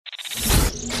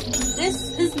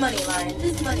This is Moneyline.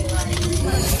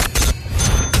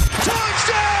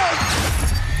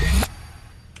 Touchdown!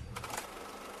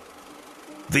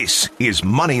 This is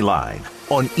Moneyline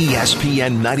on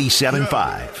ESPN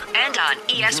 97.5. And on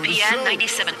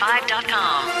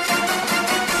ESPN975.com.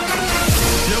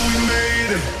 Yeah, we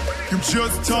made it. You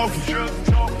just talking.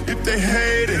 If they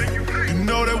hate it, you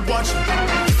know they're watching.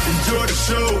 Enjoy the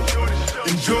show.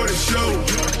 Enjoy the show.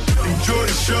 Enjoy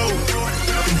the show.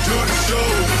 Enjoy the show.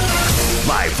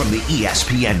 Live from the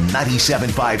ESPN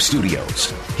 97.5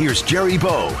 studios, here's Jerry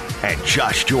Bow and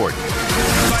Josh Jordan.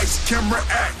 Lights, camera,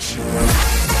 action.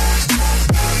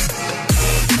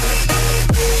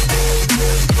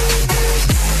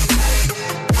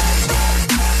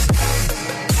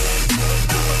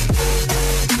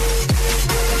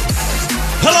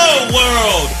 Hello,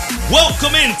 world!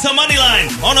 Welcome into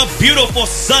Moneyline on a beautiful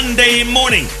Sunday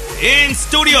morning. In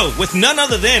studio with none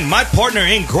other than my partner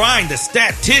in grind, the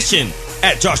statistician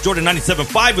at Josh Jordan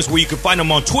 97.5 is where you can find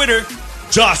him on Twitter.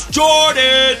 Josh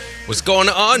Jordan! What's going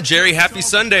on, Jerry? Happy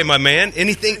Sunday, my man.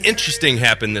 Anything interesting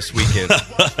happened this weekend?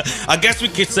 I guess we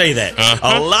could say that.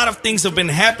 A lot of things have been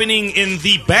happening in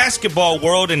the basketball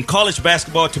world, and college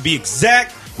basketball to be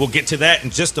exact. We'll get to that in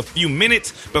just a few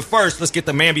minutes. But first, let's get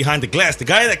the man behind the glass. The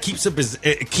guy that keeps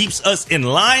us in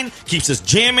line, keeps us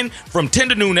jamming from 10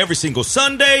 to noon every single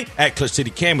Sunday at Clutch City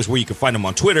Cam is where you can find him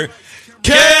on Twitter.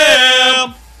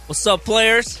 Cam! What's up,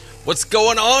 players? What's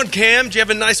going on, Cam? Did you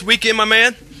have a nice weekend, my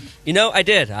man? You know, I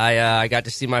did. I got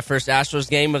to see my first Astros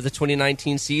game of the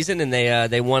 2019 season, and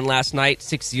they won last night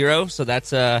 6-0, so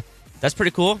that's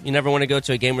pretty cool. You never want to go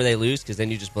to a game where they lose because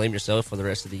then you just blame yourself for the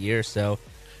rest of the year, so...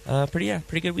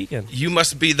 pretty good weekend. You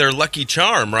must be their lucky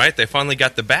charm, right? They finally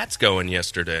got the bats going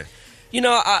yesterday. You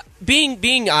know,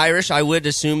 being Irish, I would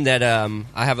assume that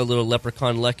I have a little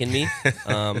leprechaun luck in me.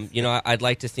 You know, I'd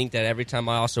like to think that every time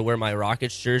I also wear my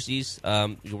Rockets jerseys,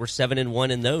 we're 7-1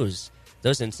 in those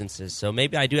instances. So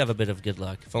maybe I do have a bit of good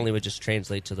luck. If only it would just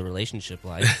translate to the relationship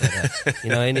life. But,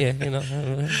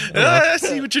 I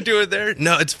see what you're doing there.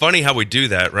 No, it's funny how we do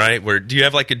that, right? Do you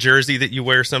have like a jersey that you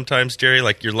wear sometimes, Jerry?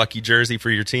 Like your lucky jersey for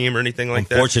your team or anything like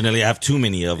that? Unfortunately, I have too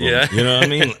many of them. Yeah. You know what I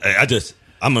mean?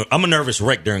 I'm a nervous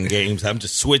wreck during games. I'm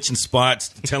just switching spots,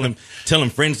 telling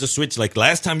friends to switch. Like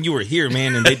last time you were here,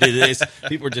 man, and they did this.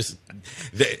 People are just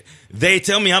they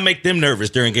tell me I make them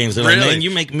nervous during games. They're like, man,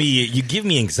 you give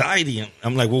me anxiety.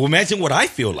 I'm like, well, imagine what I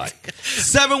feel like.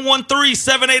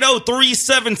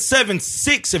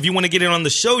 713-780-3776. If you want to get in on the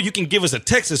show, you can give us a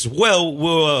text as well.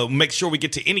 We'll make sure we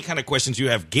get to any kind of questions you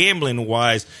have gambling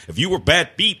wise. If you were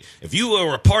bad beat, if you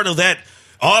were a part of that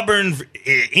Auburn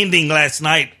ending last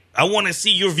night, I want to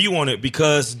see your view on it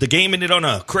because the game ended on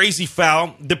a crazy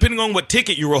foul. Depending on what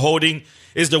ticket you were holding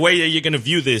is the way that you're going to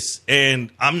view this.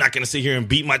 And I'm not going to sit here and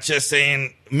beat my chest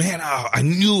saying, man, I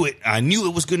knew it. I knew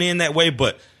it was going to end that way,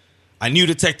 but I knew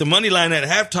to take the money line at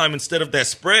halftime instead of that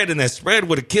spread, and that spread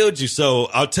would have killed you. So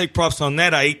I'll take props on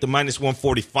that. I ate the minus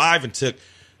 145 and took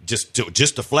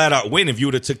just a flat-out win. If you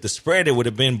would have took the spread, it would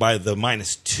have been by the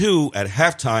 -2 at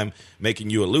halftime, making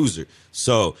you a loser.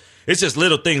 So it's just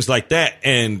little things like that.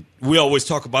 And we always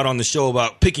talk about on the show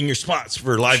about picking your spots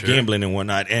for live gambling and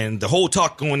whatnot. And the whole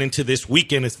talk going into this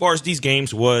weekend as far as these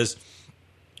games was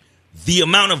the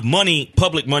amount of money,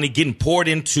 public money, getting poured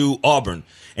into Auburn.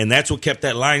 And that's what kept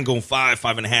that line going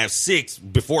 5.5, 6.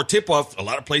 Before tip-off, a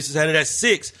lot of places had it at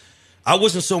 6. I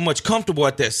wasn't so much comfortable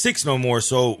at that 6 no more.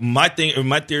 So my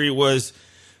theory was,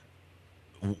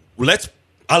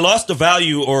 I lost the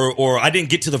value or I didn't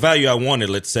get to the value I wanted,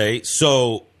 let's say.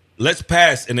 So let's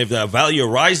pass. And if the value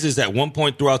rises at one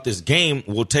point throughout this game,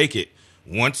 we'll take it.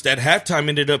 Once that halftime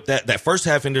ended up, that first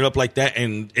half ended up like that,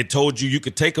 and it told you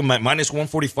could take them at minus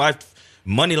 145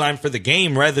 money line for the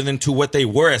game rather than to what they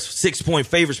were as 6-point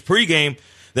favorites pregame,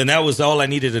 then that was all I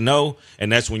needed to know.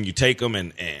 And that's when you take them,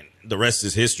 and the rest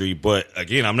is history. But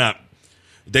again, I'm not.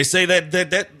 They say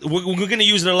that we're going to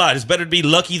use it a lot. It's better to be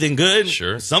lucky than good.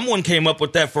 Sure. Someone came up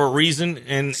with that for a reason,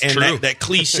 and that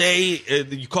cliche,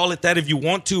 you call it that if you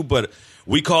want to, but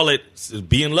we call it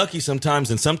being lucky sometimes.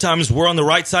 And sometimes we're on the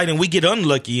right side and we get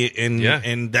unlucky,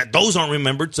 and that those aren't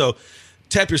remembered. So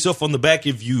tap yourself on the back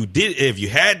if you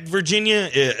had Virginia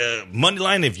money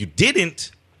line. If you didn't,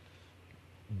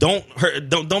 don't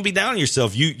be down on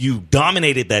yourself. You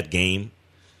dominated that game.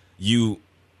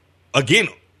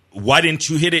 Why didn't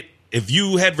you hit it? If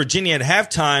you had Virginia at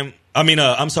halftime,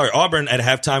 Auburn at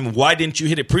halftime, why didn't you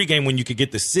hit it pregame when you could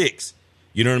get the 6?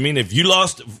 You know what I mean? If you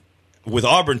lost with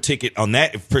Auburn ticket on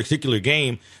that particular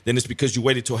game, then it's because you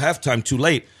waited till halftime too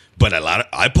late. But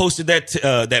I posted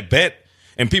that bet,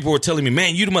 And people were telling me,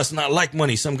 man, you must not like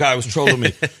money. Some guy was trolling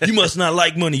me. You must not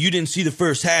like money. You didn't see the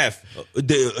first half.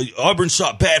 Auburn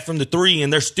shot bad from the 3,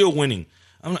 and they're still winning.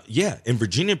 I'm like, yeah, and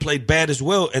Virginia played bad as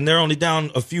well, and they're only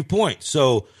down a few points.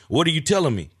 So what are you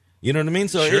telling me? You know what I mean?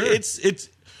 So Sure. it's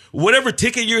whatever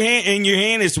ticket in your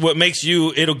hand is what makes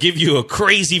you. It'll give you a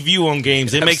crazy view on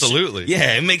games. It Absolutely.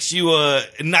 it makes you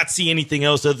not see anything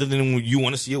else other than you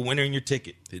want to see a winner in your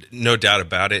ticket. No doubt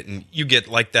about it. And you get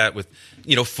like that with,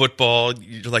 football.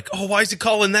 You're like, oh, why is he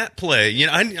calling that play?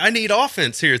 I need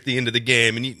offense here at the end of the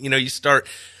game. And,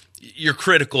 you're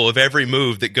critical of every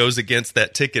move that goes against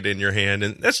that ticket in your hand.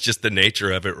 And that's just the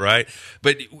nature of it, right?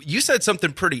 But you said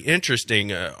something pretty interesting.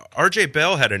 RJ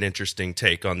Bell had an interesting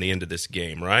take on the end of this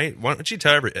game, right? Why don't you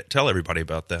tell everybody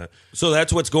about that? So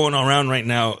that's what's going on around right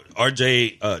now.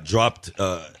 RJ dropped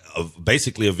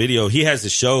basically a video. He has a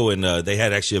show, and they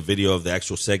had actually a video of the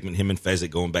actual segment, him and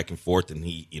Fezzik going back and forth. And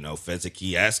Fezzik,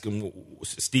 he asked him,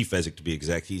 Steve Fezzik to be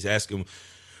exact, he's asked him,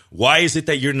 why is it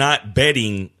that you're not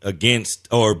betting against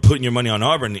or putting your money on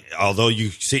Auburn, although you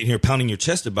sitting here pounding your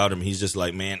chest about him? He's just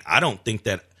like, man, I don't think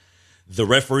that the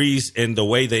referees and the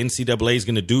way the NCAA is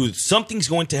going to do, something's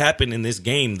going to happen in this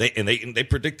game. They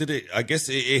predicted it. I guess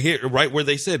it hit right where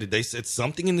they said it. They said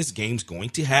something in this game's going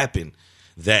to happen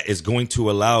that is going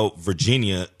to allow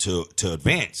Virginia to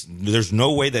advance. There's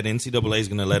no way that NCAA is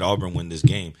going to let Auburn win this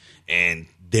game. And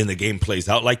then the game plays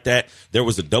out like that. There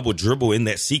was a double dribble in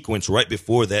that sequence right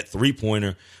before that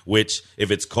 3-pointer, which if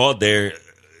it's called there,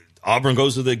 Auburn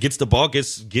gets the ball,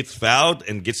 gets fouled,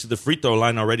 and gets to the free throw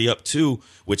line already up 2,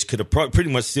 which could have pretty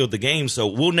much sealed the game. So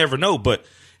we'll never know. But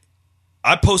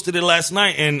I posted it last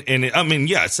night, and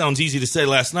it sounds easy to say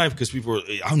last night because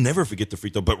I'll never forget the free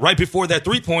throw. But right before that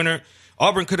 3-pointer,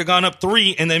 Auburn could have gone up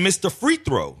 3, and they missed the free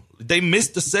throw. They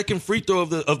missed the second free throw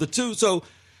of the 2. So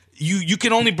you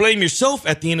can only blame yourself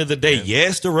at the end of the day. Yeah.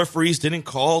 Yes, the referees didn't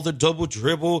call the double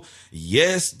dribble.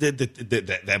 Yes,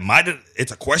 that might have,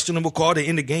 it's a questionable call to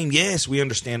end the game. Yes, we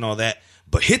understand all that.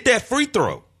 But hit that free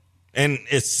throw. And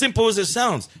as simple as it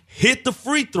sounds, hit the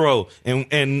free throw,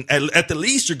 and at the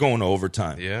least you're going to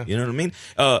overtime. Yeah. You know what I mean?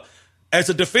 As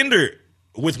a defender,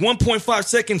 with 1.5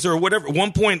 seconds or whatever,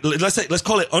 let's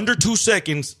call it under 2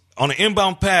 seconds on an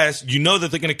inbound pass, you know that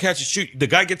they're going to catch a shoot. The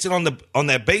guy gets it on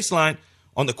that baseline,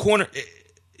 on the corner,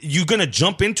 you're going to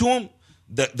jump into him.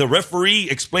 The referee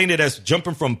explained it as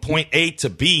jumping from point A to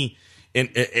B, and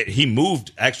he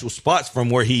moved actual spots from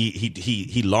where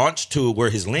he launched to where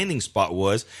his landing spot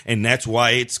was, and that's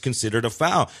why it's considered a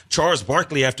foul. Charles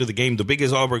Barkley, after the game, the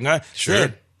biggest Auburn guy,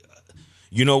 said,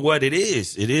 you know what, it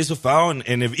is a foul,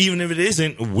 and even if it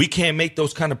isn't, we can't make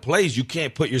those kind of plays. You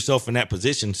can't put yourself in that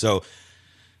position. So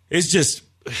it's just...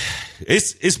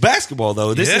 It's basketball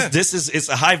though. It's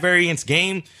a high variance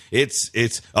game. It's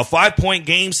a 5-point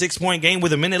game, 6-point game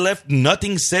with a minute left.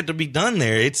 Nothing's said to be done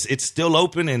there. It's still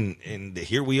open, and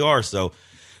here we are. So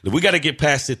we got to get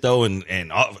past it though. And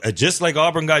just like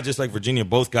Auburn guy, just like Virginia,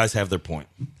 both guys have their point.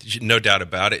 No doubt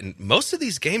about it. And most of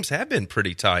these games have been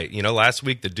pretty tight. Last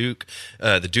week the Duke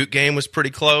game was pretty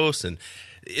close, and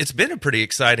it's been a pretty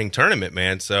exciting tournament,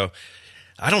 man. So.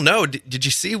 I don't know. Did you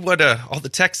see what all the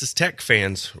Texas Tech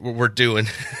fans were doing?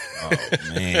 Oh,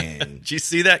 man. Did you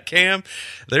see that, Cam?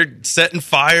 They're setting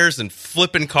fires and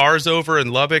flipping cars over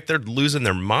in Lubbock. They're losing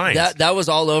their minds. That was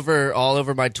all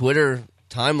over my Twitter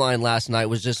timeline last night,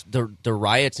 was just the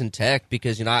riots in Tech,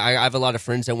 because, I have a lot of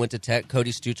friends that went to Tech.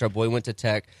 Cody Stoots, our boy, went to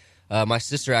Tech. My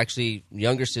sister, actually,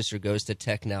 younger sister, goes to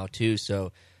Tech now, too.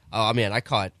 So, I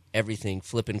caught everything,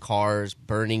 flipping cars,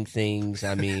 burning things.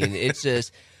 It's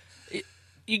just...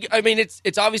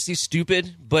 It's obviously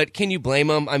stupid, but can you blame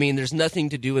them? There's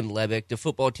nothing to do in Lubbock. The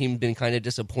football team's been kind of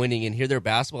disappointing, and here their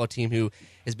basketball team, who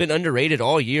has been underrated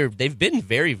all year, they've been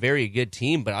very, very good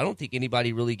team, but I don't think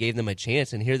anybody really gave them a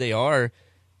chance, and here they are,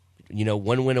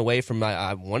 one win away from,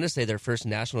 I want to say, their first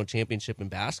national championship in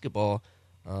basketball.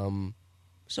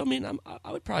 So,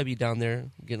 I would probably be down there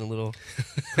getting a little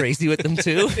crazy with them,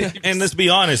 too. And let's be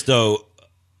honest, though,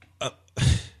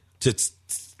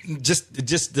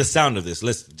 Just the sound of this.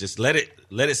 Let's just let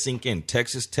it sink in.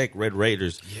 Texas Tech Red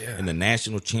Raiders in the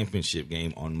national championship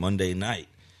game on Monday night.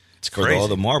 It's crazy. For all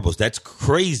the marbles. That's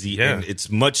crazy. Yeah. And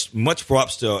it's much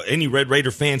props to any Red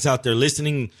Raider fans out there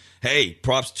listening. Hey,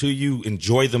 props to you.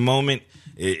 Enjoy the moment.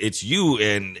 It's you,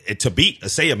 and to beat,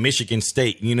 say, a Michigan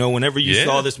State. Whenever you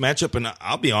saw this matchup, and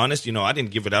I'll be honest, I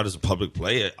didn't give it out as a public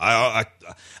play. I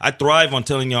thrive on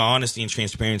telling you honesty and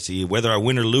transparency. Whether I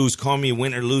win or lose, call me a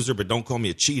winner or loser, but don't call me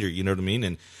a cheater. You know what I mean?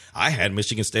 And I had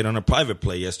Michigan State on a private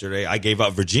play yesterday. I gave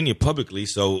out Virginia publicly.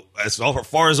 So as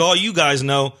far as all you guys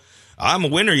know, I'm a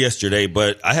winner yesterday,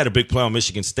 but I had a big play on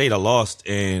Michigan State. I lost,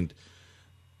 and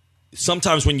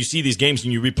sometimes when you see these games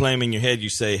and you replay them in your head, you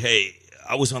say, hey,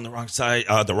 I was on the wrong side,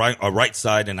 right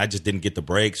side, and I just didn't get the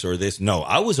breaks or this. No,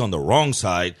 I was on the wrong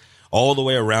side all the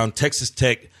way around. Texas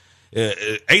Tech,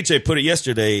 AJ put it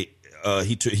yesterday.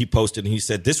 He posted and he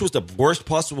said this was the worst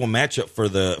possible matchup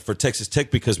for Texas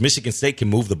Tech because Michigan State can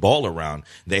move the ball around.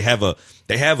 They have a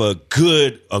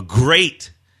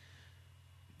great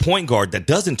point guard that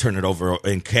doesn't turn it over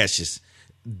in Cassius.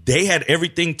 They had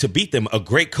everything to beat them. A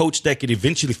great coach that could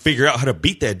eventually figure out how to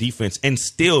beat that defense, and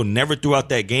still never throughout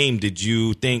that game did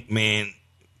you think, man,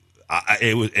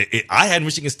 I had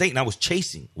Michigan State and I was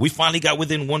chasing. We finally got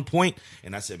within 1 point,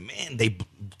 and I said, man,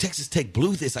 Texas Tech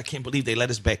blew this. I can't believe they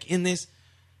let us back in this.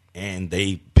 And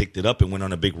they picked it up and went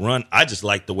on a big run. I just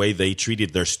like the way they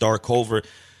treated their star Culver.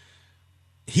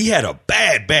 He had a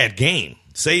bad game.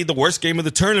 Say the worst game of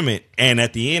the tournament, and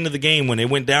at the end of the game when they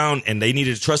went down and they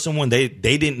needed to trust someone, they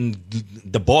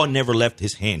didn't. The ball never left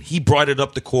his hand. He brought it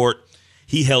up the court.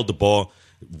 He held the ball,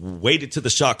 waited till the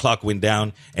shot clock went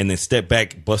down, and then stepped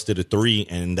back, busted a three,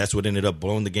 and that's what ended up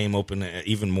blowing the game open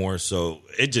even more. So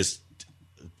it just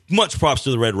much props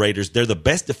to the Red Raiders. They're the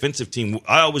best defensive team.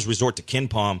 I always resort to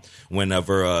KenPom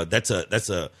whenever that's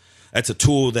a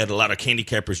tool that a lot of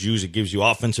handicappers use. It gives you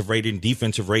offensive rating,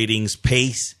 defensive ratings,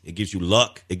 pace. It gives you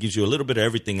luck. It gives you a little bit of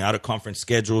everything, out-of-conference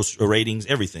schedules, ratings,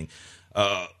 everything.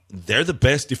 They're the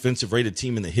best defensive rated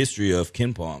team in the history of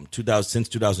KenPom. Since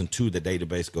 2002, the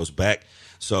database goes back.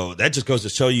 So that just goes to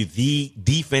show you the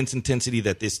defense intensity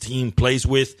that this team plays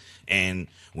with. And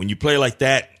when you play like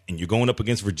that and you're going up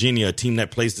against Virginia, a team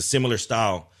that plays the similar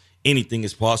style, anything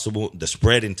is possible. The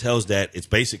spread entails that it's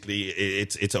basically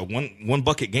it's a one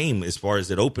bucket game as far as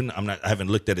it opened. I haven't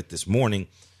looked at it this morning.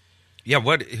 Yeah,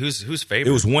 who's favorite?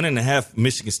 It was 1.5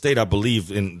 Michigan State, I believe.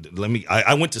 And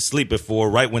I went to sleep before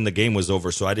right when the game was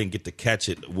over, so I didn't get to catch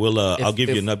it. I'll give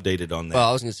you an updated on that. Well,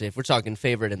 I was going to say if we're talking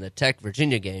favorite in the Tech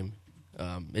Virginia game,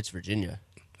 it's Virginia.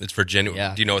 It's Virginia.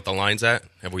 Yeah. Do you know what the line's at?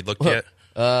 Have we looked yet?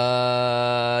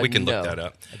 We can look that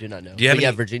up. I do not know. Do you have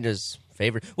any... Virginia's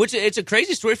favorite. Which it's a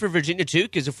crazy story for Virginia too,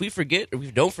 because if we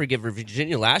don't forget,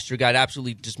 Virginia last year got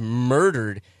absolutely just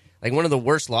murdered, like one of the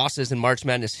worst losses in March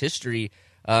Madness history,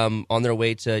 on their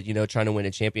way to trying to win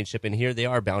a championship, and here they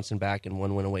are bouncing back and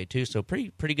one win away too. So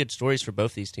pretty good stories for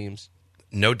both these teams.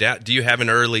 No doubt. Do you have an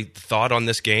early thought on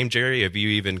this game, Jerry? Have you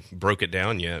even broke it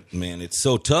down yet? Man, it's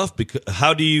so tough because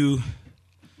how do you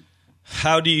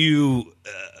I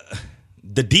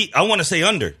want to say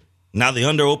under. Now the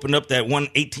under opened up that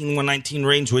 118, 119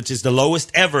 range, which is the lowest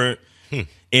ever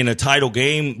in a title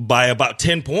game by about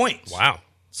 10 points. Wow.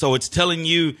 So it's telling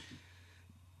you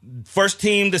first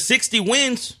team to 60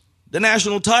 wins the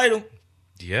national title.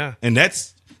 Yeah. And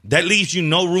that leaves you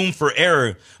no room for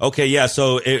error. Okay, yeah,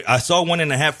 so I saw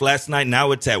 1.5 last night.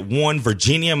 Now it's at 1.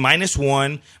 Virginia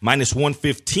 -1,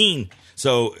 -115.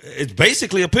 So it's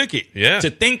basically a pick it. Yeah. To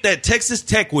think that Texas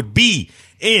Tech would be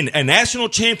in a national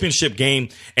championship game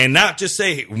and not just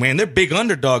say, man, they're big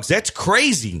underdogs. That's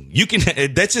crazy.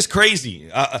 That's just crazy.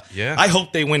 Yeah. I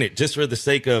hope they win it just for the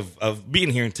sake of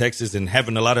being here in Texas and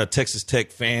having a lot of Texas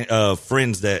Tech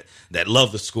friends that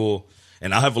love the school.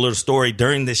 And I'll have a little story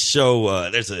during this show.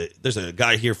 There's a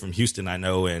guy here from Houston I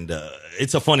know, and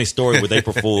it's a funny story with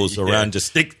April Fools around. Just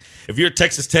stick. If you're a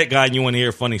Texas Tech guy and you want to hear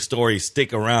a funny story,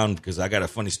 stick around because I got a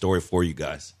funny story for you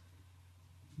guys.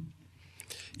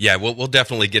 Yeah, we'll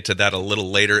definitely get to that a little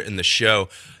later in the show.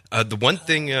 The one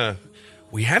thing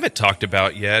we haven't talked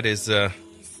about yet is the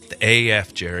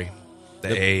AAF, Jerry. The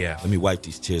AAF. Let me wipe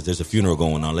these tears. There's a funeral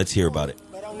going on. Let's hear about it.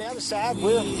 But on the other side,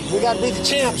 we got to be the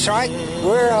champs, right?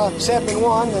 We're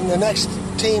 7-1, and the next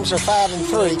teams are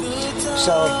 5-3.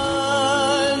 So.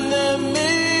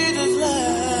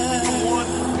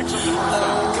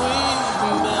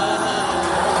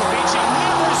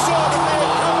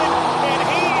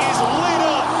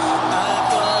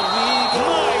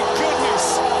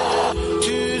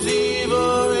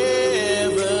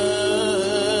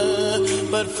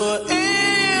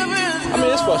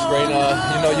 It's frustrating.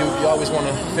 You always want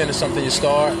to finish something you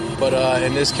start, but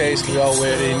in this case, we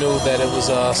already knew that it was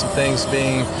some things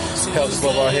being held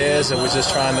above our heads, and we're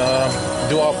just trying to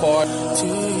do our part. 2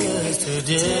 years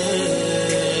today.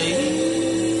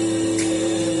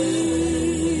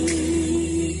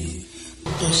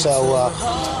 So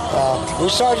we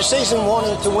started the season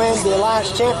wanting to win the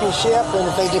Alliance Championship, and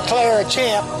if they declare a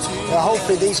champ,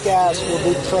 hopefully these guys will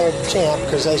be declared champ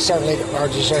because they certainly are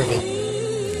deserving.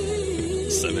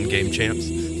 7-game champs.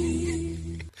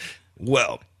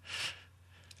 Well,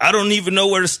 I don't even know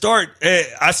where to start.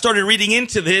 I started reading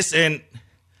into this, and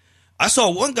I saw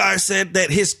one guy said that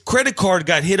his credit card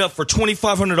got hit up for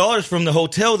 $2,500 from the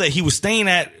hotel that he was staying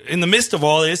at in the midst of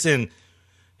all this, and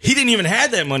he didn't even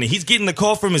have that money. He's getting the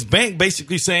call from his bank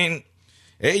basically saying,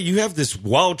 hey, you have this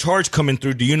wild charge coming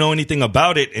through. Do you know anything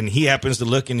about it? And he happens to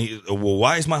look and well,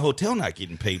 why is my hotel not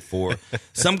getting paid for?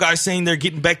 Some guy saying they're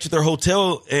getting back to their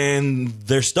hotel and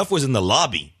their stuff was in the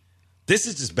lobby. This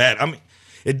is just bad. I mean,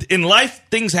 in life,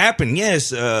 things happen.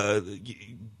 Yes,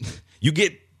 you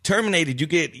get terminated. You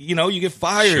get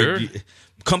fired. Sure.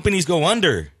 Companies go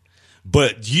under.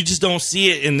 But you just don't see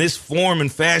it in this form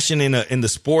and fashion in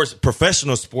the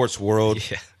professional sports world.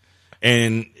 Yeah.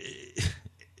 And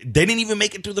they didn't even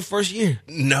make it through the first year.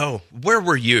 No. Where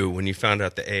were you when you found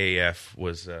out the AAF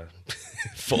was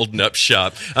folding up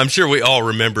shop? I'm sure we all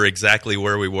remember exactly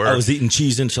where we were. I was eating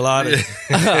cheese enchiladas.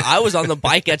 I was on the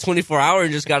bike at 24 Hour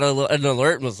and just got an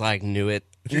alert and was like, knew it.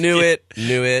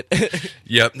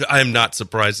 Yep, I'm not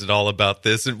surprised at all about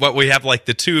this. And what we have, like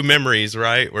the two memories,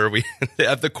 right, where we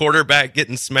have the quarterback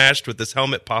getting smashed with his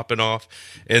helmet popping off,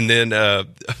 and then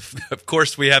of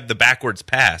course we have the backwards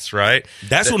pass, right?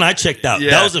 That's when I checked out. Yeah.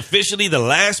 That was officially the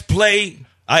last play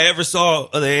I ever saw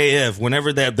of the AAF.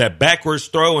 Whenever that backwards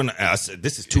throw, and I said,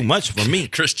 this is too much for me.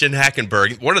 Christian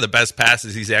Hackenberg, one of the best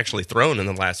passes he's actually thrown in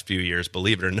the last few years,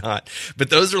 believe it or not. But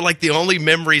those are like the only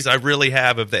memories I really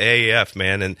have of the AAF,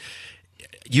 man. And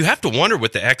you have to wonder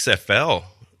with the XFL,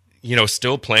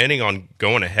 still planning on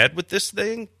going ahead with this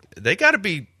thing. They got to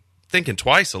be thinking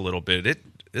twice a little bit.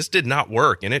 This did not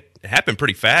work, and it happened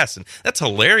pretty fast, and that's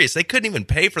hilarious. They couldn't even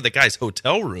pay for the guys'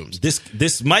 hotel rooms.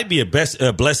 This might be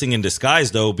a blessing in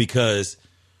disguise, though, because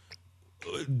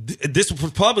this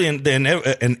was probably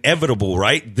inevitable,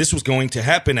 right? This was going to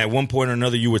happen at one point or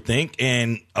another, you would think.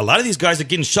 And a lot of these guys are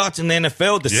getting shots in the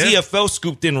NFL. The CFL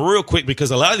scooped in real quick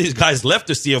because a lot of these guys left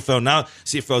the CFL. Now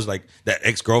CFL's like that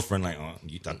ex-girlfriend, like, oh,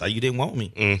 you thought you didn't want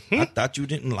me. Mm-hmm. I thought you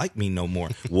didn't like me no more.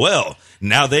 Well,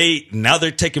 now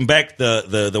they're taking back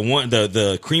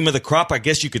the cream of the crop, I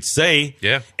guess you could say.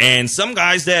 Yeah. And some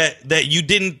guys that you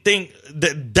didn't think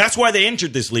that's why they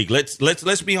entered this league.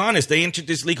 Let's be honest. They entered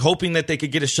this league hoping that they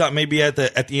could get a shot maybe at the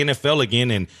NFL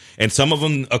again, and some of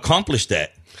them accomplished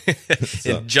that.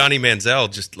 So. And Johnny Manziel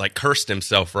just like cursed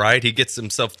himself, right? He gets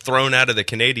himself thrown out of the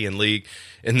Canadian League,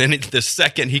 and then the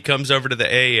second he comes over to the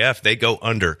AAF, they go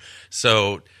under.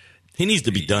 So he needs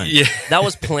to be done. Yeah. That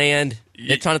was planned.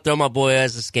 They're trying to throw my boy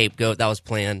as a scapegoat. That was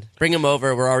planned. Bring him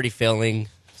over. We're already failing.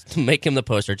 Make him the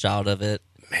poster child of it.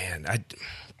 Man,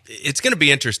 it's going to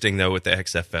be interesting, though, with the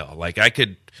XFL. Like,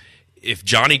 if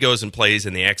Johnny goes and plays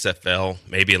in the XFL,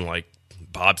 maybe in, like,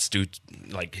 Bob Stoops,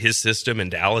 like, his system in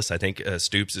Dallas, I think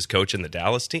Stoops is coaching the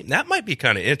Dallas team, that might be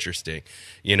kind of interesting.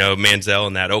 Manziel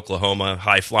in that Oklahoma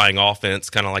high-flying offense,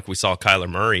 kind of like we saw Kyler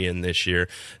Murray in this year.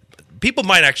 People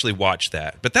might actually watch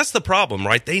that. But that's the problem,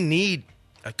 right? They need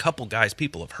a couple guys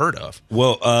people have heard of.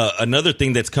 Well, another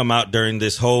thing that's come out during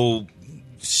this whole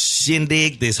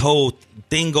shindig, this whole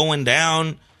thing going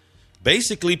down,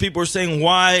 basically people are saying,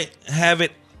 why have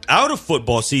it out of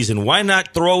football season? Why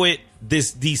not throw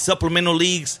these supplemental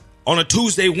leagues on a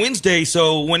Tuesday, Wednesday,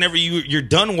 so whenever you're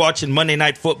done watching Monday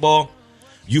Night Football,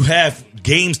 you have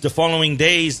games the following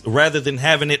days rather than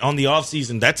having it on the off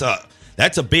season. That's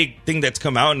a big thing that's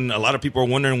come out, and a lot of people are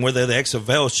wondering whether the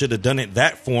XFL should have done it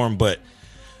that form, but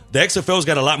the XFL's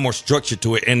got a lot more structure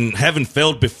to it, and having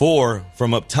failed before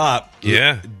from up top,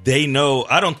 they know.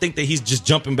 I don't think that he's just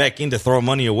jumping back in to throw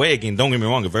money away again. Don't get me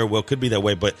wrong, it very well could be that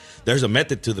way, but there's a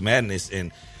method to the madness,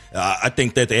 and I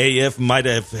think that the AAF might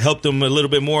have helped them a little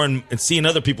bit more in seeing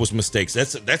other people's mistakes.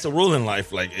 That's a rule in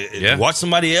life. Like, watch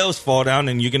somebody else fall down,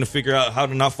 and you're going to figure out how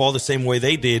to not fall the same way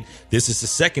they did. This is the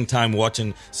second time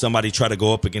watching somebody try to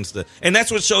go up against and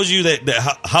that's what shows you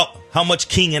that how much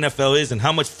king NFL is and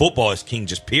how much football is king,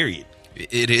 just period.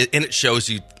 It is, and it shows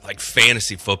you like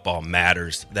fantasy football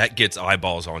matters. That gets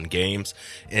eyeballs on games,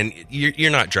 and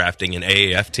you're not drafting an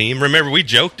AAF team. Remember, we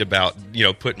joked about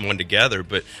putting one together,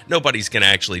 but nobody's going to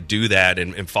actually do that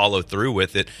and follow through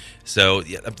with it. So,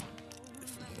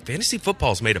 fantasy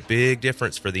football's made a big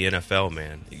difference for the NFL,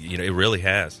 man. It really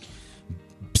has.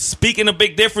 Speaking of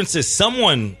big differences,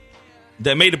 someone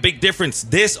that made a big difference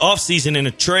this offseason in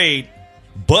a trade,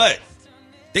 but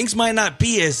things might not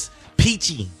be as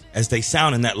peachy as they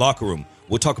sound in that locker room.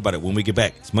 We'll talk about it when we get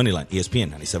back. It's Moneyline,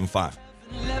 ESPN 97.5.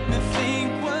 Let me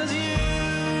think was you,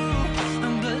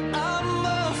 but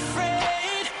I'm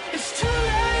afraid it's too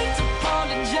late to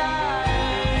apologize.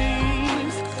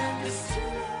 It's too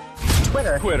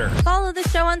late. Twitter. Follow the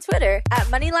show on Twitter at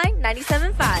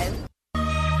Moneyline975.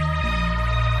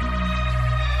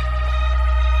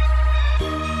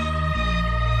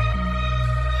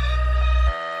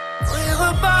 We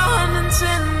were born in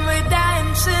sin, we die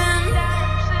in sin.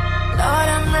 Lord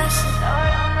have mercy.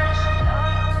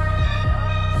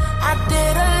 I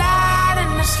did a lot in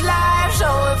this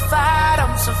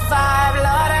survive.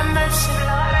 Lord have mercy.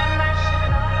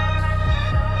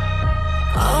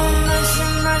 Oh, mercy,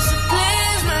 mercy,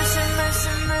 please. Mercy,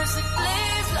 mercy, mercy,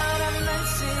 please. Lord have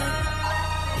mercy.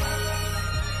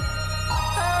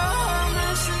 Oh,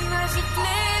 mercy, mercy,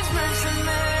 please. Mercy,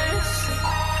 mercy.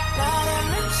 Lord have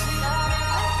mercy.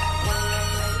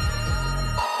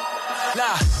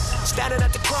 Nah, standing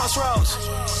at the crossroads,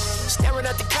 staring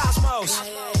at the cosmos.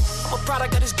 I'm a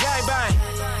product of this gangbang.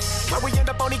 Where we end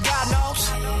up, only God knows.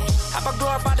 Have I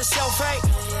glorified the self-hate?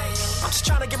 I'm just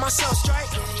trying to get myself straight.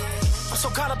 I'm so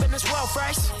caught up in this wealth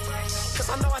race. Cause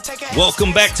I know I take it.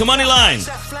 Welcome back to Moneyline.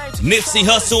 Nipsey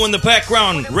Hussle in the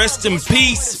background. Rest in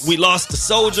peace. We lost a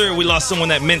soldier. We lost someone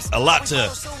that meant a lot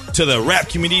to the rap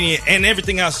community and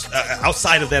everything else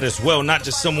outside of that as well. Not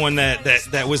just someone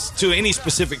that was to any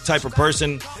specific type of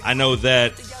person. I know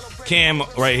that Cam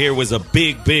right here was a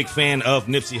big fan of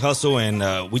Nipsey Hussle,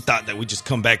 and we thought that we'd just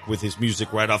come back with his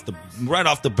music right off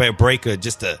the break,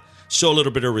 just to show a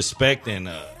little bit of respect. And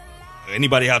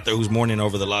anybody out there who's mourning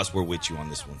over the loss, we're with you on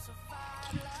this one.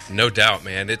 No doubt,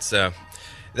 man. It's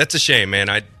that's a shame, man.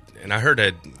 I heard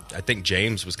I think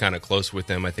James was kind of close with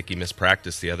him. I think he missed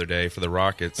practice the other day for the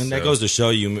Rockets. And that goes to show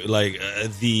you, like,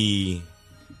 the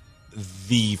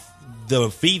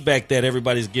feedback that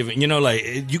everybody's giving. You know,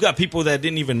 like, you got people that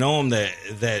didn't even know him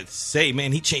that say,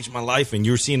 man, he changed my life. And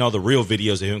you're seeing all the real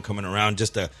videos of him coming around,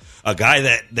 just a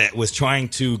guy that was trying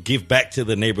to give back to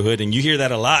the neighborhood. And you hear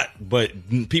that a lot, but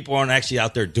people aren't actually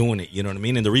out there doing it. You know what I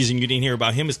mean? And the reason you didn't hear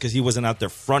about him is because he wasn't out there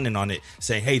fronting on it,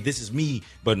 saying, hey, this is me.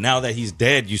 But now that he's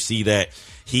dead, you see that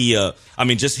he had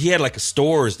like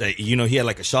stores that, you know, he had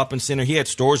like a shopping center. He had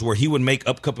stores where he would make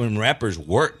upcoming rappers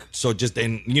work. So just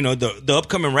then, you know, the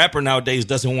upcoming rapper nowadays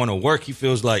doesn't want to work. He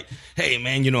feels like, hey,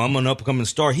 man, you know, I'm an upcoming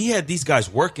star. He had these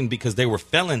guys working because they were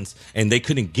felons and they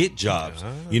couldn't get jobs.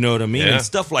 You know what I mean? Yeah. And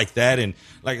stuff like that. And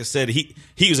like I said, he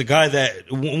was a guy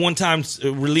that one time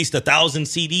released 1,000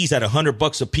 CDs at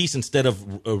 $100 a piece instead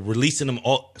of releasing them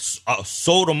all,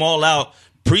 sold them all out.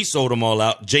 Pre-sold them all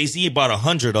out. Jay-Z bought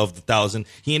 100 of the 1,000.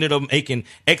 He ended up making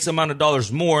X amount of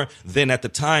dollars more than at the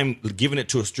time giving it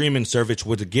to a streaming service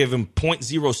would give him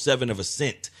 0.07 of a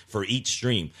cent for each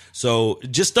stream. So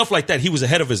just stuff like that. He was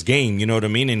ahead of his game, you know what I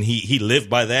mean? And he lived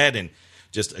by that. And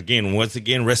just once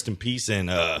again, rest in peace.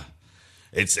 And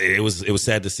it was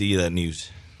sad to see that news.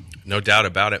 No doubt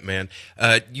about it, man.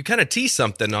 You kind of teased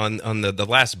something on the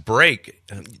last break.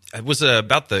 It was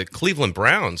about the Cleveland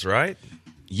Browns, right?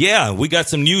 Yeah, we got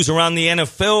some news around the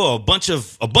NFL. A bunch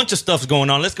of stuff's going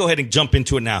on. Let's go ahead and jump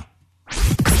into it now.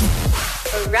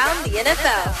 Around the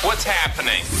NFL. What's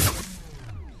happening?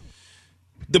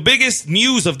 The biggest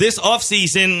news of this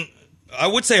offseason, I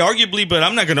would say arguably, but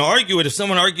I'm not going to argue it. If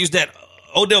someone argues that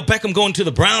Odell Beckham going to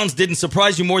the Browns didn't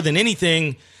surprise you more than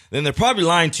anything, then they're probably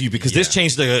lying to you, because this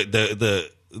changed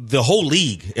the whole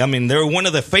league. I mean, they're one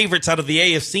of the favorites out of the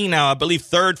AFC now. I believe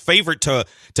third favorite to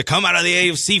come out of the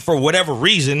AFC for whatever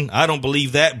reason. I don't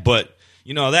believe that, but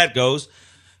you know how that goes.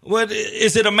 What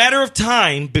is it a matter of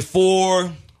time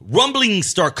before rumblings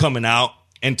start coming out?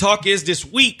 And talk is this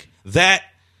week that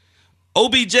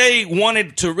OBJ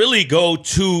wanted to really go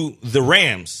to the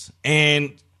Rams,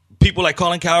 and people like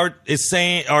Colin Cowherd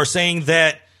are saying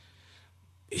that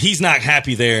he's not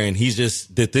happy there, and he's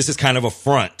just that this is kind of a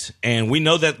front. And we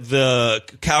know that the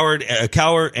Cowherd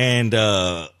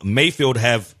and Mayfield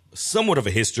have somewhat of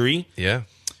a history. Yeah.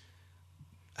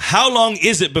 How long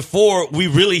is it before we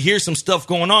really hear some stuff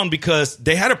going on? Because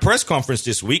they had a press conference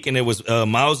this week, and it was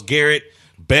Myles Garrett,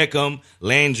 Beckham,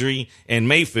 Landry, and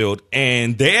Mayfield,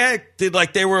 and they acted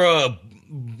like they were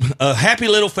a happy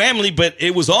little family, but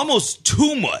it was almost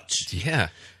too much. Yeah.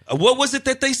 What was it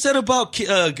that they said about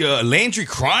Landry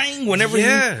crying whenever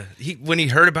when he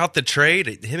heard about the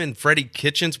trade? Him and Freddie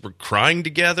Kitchens were crying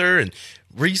together. And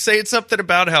were you saying something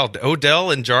about how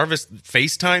Odell and Jarvis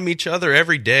FaceTime each other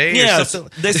every day? Yeah, or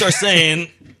something? They start saying,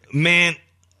 man,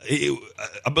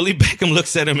 I believe Beckham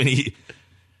looks at him and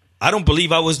I don't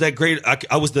believe I was that great.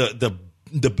 I was the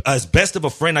as best of a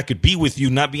friend I could be with you,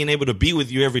 not being able to be with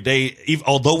you every day,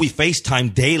 although we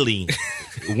FaceTime daily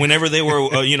whenever they were,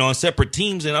 on separate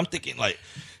teams. And I'm thinking, like,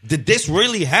 did this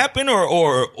really happen,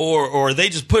 or are they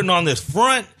just putting on this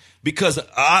front? Because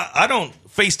I don't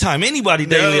FaceTime anybody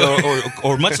daily,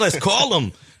 or much less call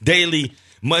them daily.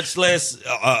 Much less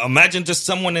imagine just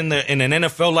someone in an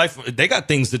NFL life. They got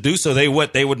things to do, so they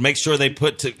would make sure they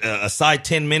put aside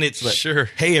 10 minutes. Like, sure.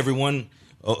 Hey, everyone.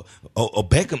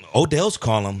 Beckham, Odell's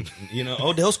calling.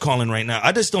 Odell's calling right now.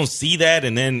 I just don't see that.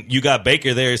 And then you got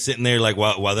Baker there sitting there like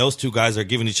while those two guys are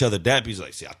giving each other dap. He's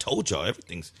like, "See, I told y'all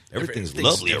everything's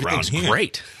lovely around here.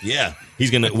 Great." Yeah, he's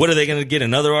gonna. What are they gonna get?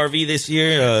 Another RV this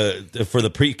year for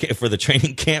the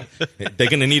training camp? They're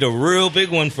gonna need a real big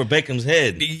one for Beckham's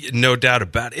head. No doubt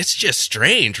about it. It's just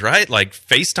strange, right? Like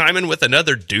FaceTiming with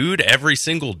another dude every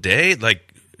single day.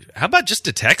 Like, how about just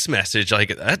a text message?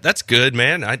 Like that's good,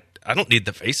 man. I don't need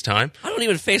the FaceTime. I don't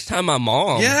even FaceTime my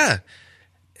mom. Yeah.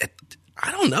 I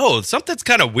don't know. Something's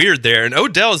kind of weird there. And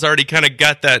Odell's already kind of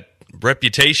got that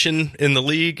reputation in the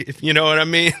league, if you know what I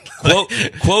mean.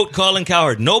 Quote Colin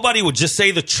Cowherd. Nobody would just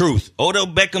say the truth. Odell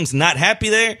Beckham's not happy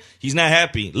there. He's not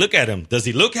happy. Look at him. Does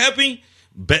he look happy?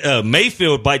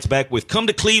 Mayfield bites back with, "Come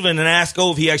to Cleveland and ask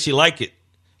if he actually like it.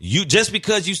 You just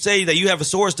because you say that you have a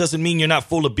source doesn't mean you're not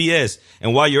full of BS.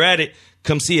 And while you're at it,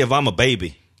 come see if I'm a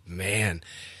baby." Man.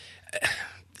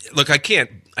 Look, I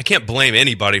can't blame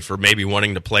anybody for maybe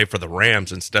wanting to play for the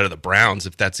Rams instead of the Browns,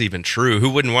 if that's even true. Who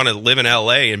wouldn't want to live in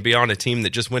LA and be on a team that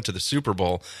just went to the Super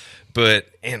Bowl?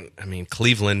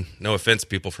 Cleveland, no offense,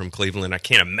 people from Cleveland, I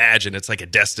can't imagine it's like a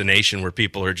destination where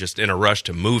people are just in a rush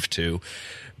to move to.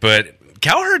 But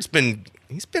Cowherd's been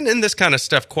in this kind of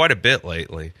stuff quite a bit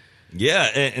lately. Yeah,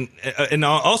 and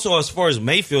also as far as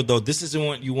Mayfield, though, this isn't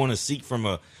what you want to seek from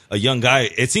a young guy.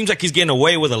 It seems like he's getting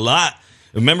away with a lot.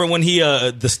 Remember when he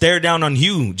the stare down on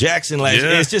Hugh Jackson last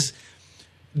year? It's just,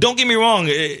 don't get me wrong,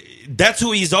 that's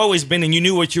who he's always been, and you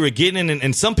knew what you were getting,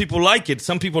 and some people like it.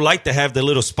 Some people like to have the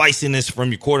little spiciness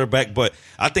from your quarterback, but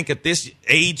I think at this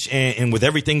age and with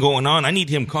everything going on, I need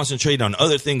him concentrated on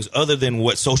other things other than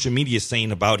what social media is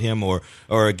saying about him or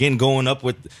again, going up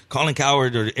with Colin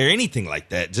Cowherd or anything like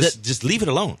that. Just leave it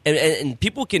alone. And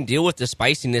people can deal with the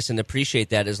spiciness and appreciate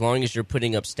that as long as you're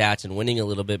putting up stats and winning a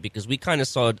little bit, because we kind of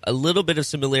saw a little bit of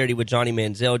similarity with Johnny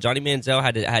Manziel. Johnny Manziel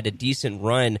had a decent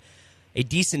run, a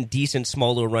decent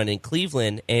small little run in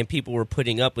Cleveland, and people were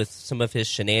putting up with some of his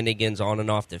shenanigans on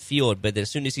and off the field. But as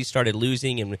soon as he started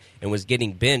losing and was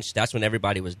getting benched, that's when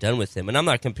everybody was done with him. And I'm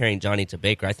not comparing Johnny to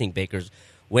Baker. I think Baker's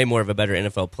way more of a better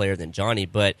NFL player than Johnny.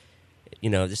 But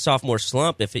the sophomore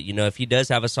slump, if he does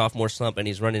have a sophomore slump and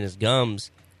he's running his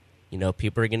gums,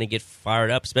 people are going to get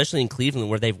fired up, especially in Cleveland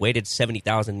where they've waited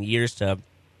 70,000 years to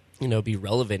be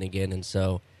relevant again. And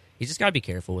so he's just got to be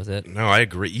careful with it. No, I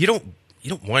agree. You don't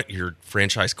want your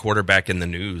franchise quarterback in the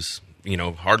news,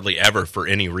 hardly ever for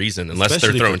any reason, unless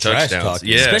Especially they're throwing touchdowns.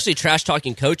 Yeah, especially trash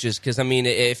talking coaches. Because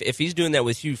if he's doing that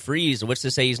with Hugh Freeze, what's to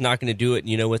say he's not going to do it?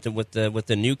 With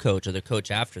the new coach or the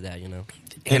coach after that.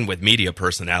 And with media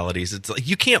personalities, it's like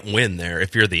you can't win there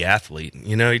if you're the athlete.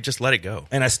 You just let it go.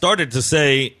 And I started to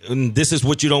say, this is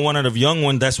what you don't want out of young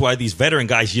one. That's why these veteran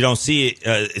guys, you don't see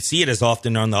it as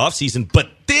often on the offseason. But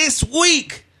this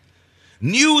week,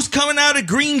 news coming out of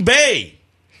Green Bay.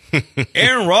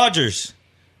 Aaron Rodgers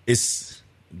was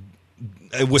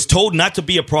told not to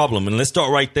be a problem. And let's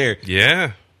start right there.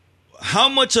 Yeah. How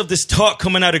much of this talk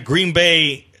coming out of Green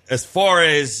Bay as far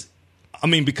as,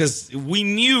 because we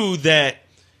knew that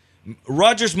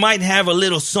Rodgers might have a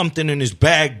little something in his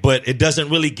bag, but it doesn't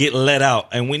really get let out.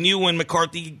 And we knew when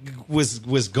McCarthy was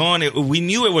gone, we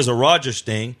knew it was a Rodgers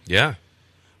thing. Yeah.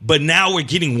 But now we're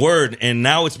getting word, and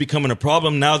now it's becoming a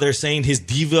problem. Now they're saying his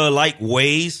diva-like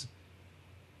ways.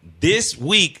 This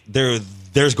week,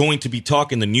 there's going to be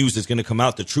talk in the news that's going to come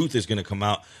out. The truth is going to come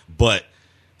out. But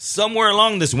somewhere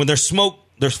along this, when there's smoke,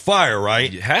 there's fire,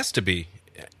 right? It has to be.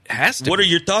 What are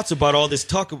your thoughts about all this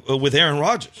talk with Aaron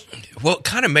Rodgers? Well, it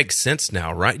kind of makes sense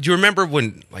now, right? Do you remember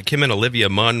when him and Olivia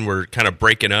Munn were kind of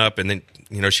breaking up, and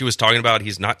then she was talking about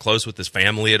he's not close with his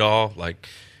family at all,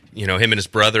 him and his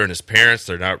brother and his parents,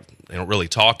 they don't really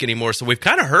talk anymore. So we've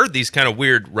kind of heard these kind of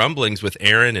weird rumblings with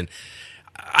Aaron, and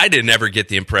I didn't ever get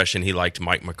the impression he liked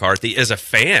Mike McCarthy. As a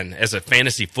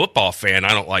fantasy football fan, I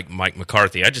don't like Mike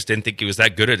McCarthy. I just didn't think he was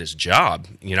that good at his job.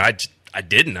 I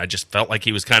didn't. I just felt like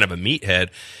he was kind of a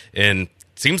meathead. And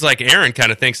it seems like Aaron kind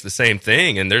of thinks the same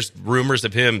thing. And there's rumors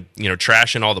of him,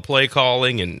 trashing all the play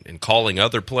calling and calling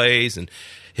other plays and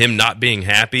him not being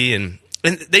happy. And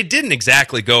they didn't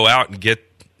exactly go out and get,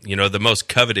 the most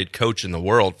coveted coach in the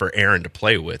world for Aaron to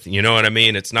play with. You know what I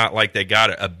mean? It's not like they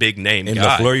got a big name in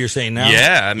guy. LaFleur, you're saying now?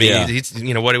 Yeah. He's,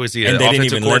 what was he, an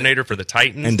offensive coordinator for the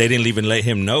Titans? And they didn't even let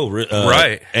him know.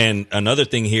 Right. And another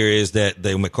thing here is that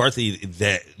the McCarthy,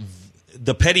 that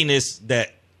the pettiness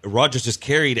that Rodgers has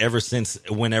carried ever since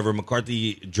whenever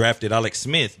McCarthy drafted Alex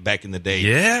Smith back in the day.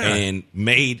 Yeah. And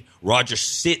made Rodgers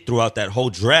sit throughout that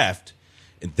whole draft.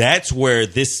 that's where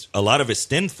a lot of it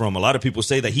stemmed from. A lot of people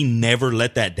say that he never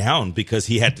let that down because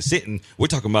he had to sit, and we're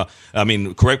talking about, I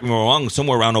mean, correct me if I'm wrong,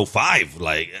 somewhere around 05.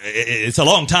 Like, it's a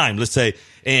long time, let's say.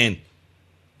 And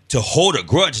to hold a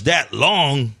grudge that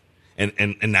long,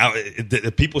 and now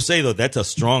the people say, though, that's a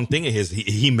strong thing of his.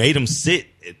 He made him sit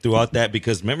throughout that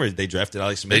because, remember, they drafted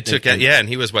Alex Smith. They took it, and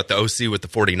he was, the OC with the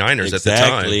 49ers at the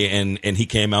time. Exactly, and he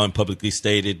came out and publicly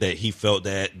stated that he felt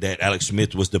that Alex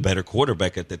Smith was the better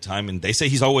quarterback at the time. And they say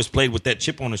he's always played with that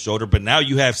chip on his shoulder. But now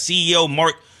you have CEO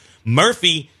Mark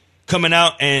Murphy coming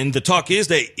out, and the talk is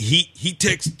that he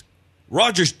texted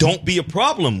Rodgers, don't be a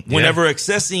problem whenever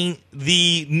accessing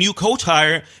the new coach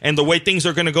hire and the way things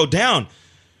are going to go down.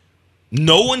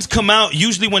 No one's come out.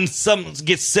 Usually when something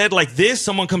gets said like this,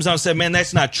 someone comes out and said, man,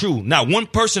 that's not true. Now, one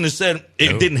person has said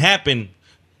it didn't happen,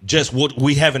 just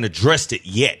we haven't addressed it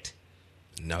yet.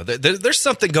 No, there's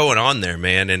something going on there,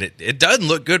 man, and it doesn't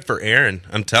look good for Aaron.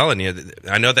 I'm telling you.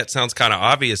 I know that sounds kind of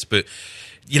obvious, but,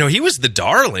 he was the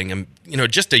darling. And,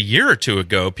 just a year or two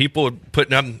ago, people were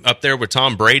putting him up there with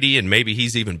Tom Brady, and maybe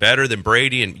he's even better than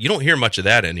Brady, and you don't hear much of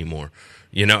that anymore.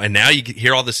 And now you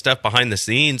hear all this stuff behind the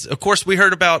scenes. Of course, we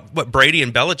heard about what Brady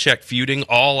and Belichick feuding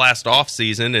all last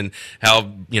offseason and how,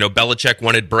 Belichick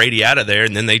wanted Brady out of there,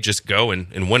 and then they just go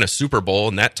and win a Super Bowl,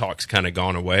 and that talk's kind of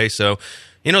gone away. So,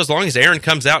 as long as Aaron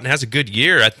comes out and has a good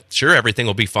year, I'm sure everything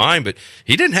will be fine, but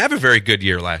he didn't have a very good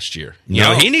year last year.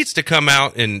 He needs to come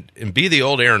out and be the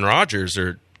old Aaron Rodgers,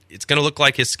 or it's going to look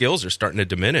like his skills are starting to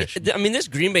diminish. I mean, this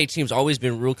Green Bay team's always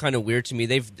been real kind of weird to me.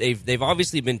 They've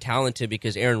obviously been talented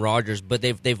because Aaron Rodgers, but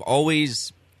they've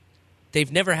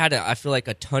never had I feel like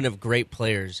a ton of great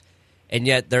players, and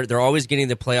yet they're always getting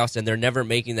the playoffs and they're never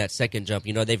making that second jump.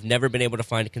 They've never been able to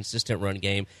find a consistent run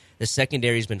game. The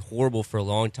secondary's been horrible for a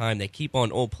long time. They keep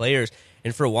on old players,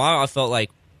 and for a while I felt like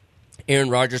Aaron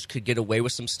Rodgers could get away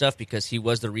with some stuff because he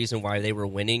was the reason why they were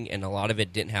winning, and a lot of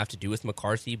it didn't have to do with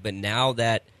McCarthy. But now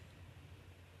that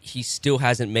he still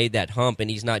hasn't made that hump, and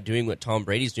he's not doing what Tom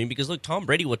Brady's doing. Because, look, Tom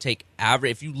Brady will take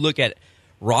average. If you look at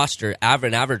an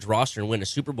average roster and win a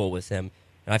Super Bowl with him,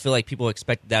 and I feel like people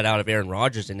expected that out of Aaron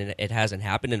Rodgers, and it hasn't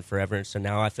happened in forever. And so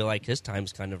now I feel like his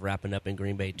time's kind of wrapping up in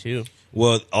Green Bay, too.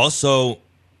 Well, also,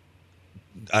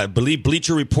 I believe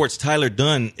Bleacher Report's Tyler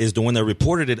Dunn is the one that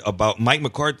reported it about Mike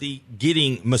McCarthy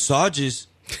getting massages.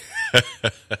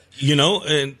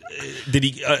 And did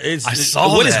he? I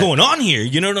saw what that. is going on here?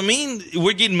 You know what I mean?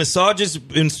 We're getting massages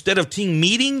instead of team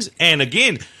meetings, and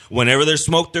again, whenever there's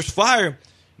smoke, there's fire.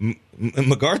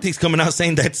 McCarthy's coming out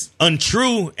saying that's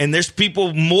untrue, and there's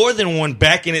people more than one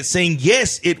backing it, saying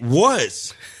yes, it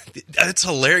was. That's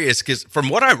hilarious because from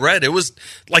what I read, it was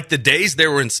like the days they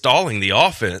were installing the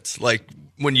offense, like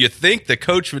when you think the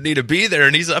coach would need to be there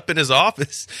and he's up in his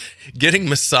office getting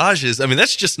massages. I mean,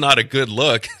 that's just not a good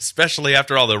look, especially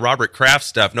after all the Robert Kraft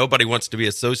stuff. Nobody wants to be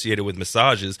associated with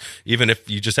massages, even if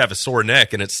you just have a sore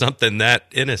neck and it's something that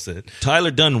innocent.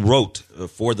 Tyler Dunn wrote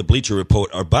for the Bleacher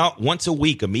Report, about once a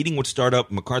week, a meeting would start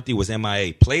up. McCarthy was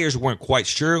MIA. Players weren't quite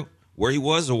sure where he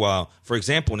was a while. For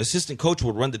example, an assistant coach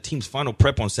would run the team's final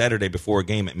prep on Saturday before a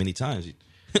game at many times.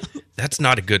 That's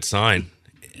not a good sign.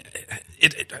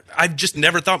 I've just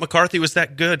never thought McCarthy was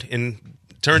that good, and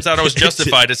turns out I was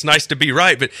justified. It's nice to be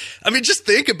right, but I mean, just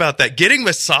think about that. Getting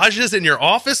massages in your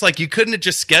office, like you couldn't have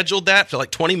just scheduled that for like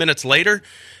 20 minutes later.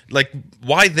 Like,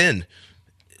 why then?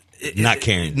 Not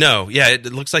caring. No, yeah, it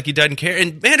looks like he doesn't care.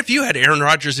 And man, if you had Aaron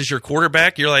Rodgers as your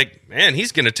quarterback, you're like, man,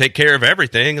 he's going to take care of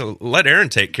everything. Let Aaron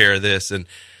take care of this. And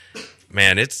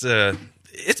man, it's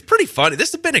pretty funny.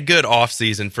 This has been a good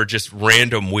offseason for just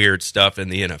random weird stuff in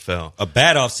the NFL. A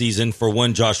bad offseason for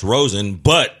one Josh Rosen,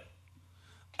 but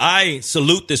I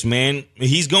salute this man.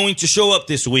 He's going to show up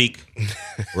this week,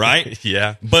 right?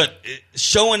 Yeah. But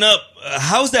showing up,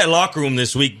 how's that locker room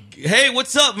this week? Hey,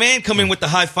 what's up, man? Coming with the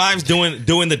high fives, doing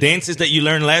the dances that you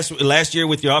learned last year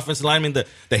with your offensive lineman,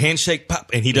 the handshake pop,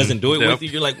 and he doesn't do it with you.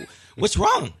 You're like, what's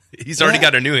wrong? He's already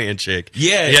got a new handshake.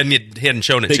 Yeah. He hadn't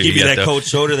shown it to you yet. They give you that though. cold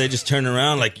shoulder. They just turn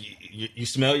around like, you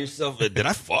smell yourself. Did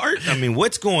I fart? I mean,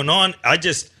 what's going on?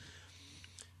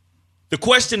 The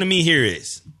question to me here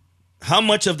is, how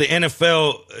much does the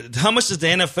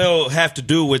NFL have to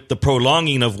do with the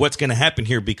prolonging of what's going to happen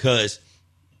here? Because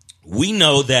we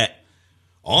know that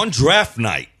on draft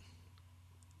night,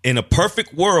 in a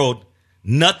perfect world,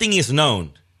 nothing is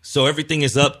known. So everything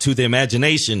is up to the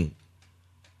imagination.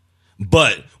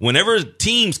 But whenever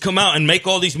teams come out and make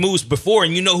all these moves before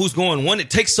and you know who's going one, it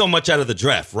takes so much out of the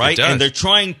draft, right? And they're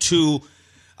trying to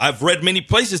 – I've read many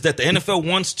places that the NFL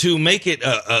wants to make it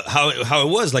how it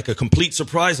was, like a complete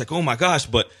surprise, like, oh, my gosh.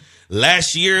 But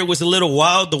last year it was a little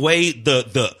wild the way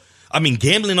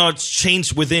gambling odds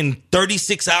changed within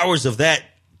 36 hours of that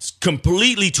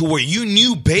completely to where you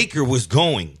knew Baker was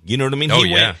going. You know what I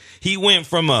mean? He went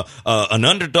from an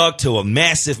underdog to a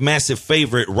massive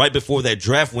favorite right before that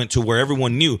draft went to where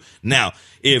everyone knew. Now,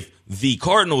 if the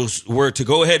Cardinals were to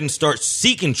go ahead and start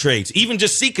seeking trades, even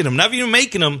just seeking them, not even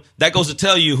making them, that goes to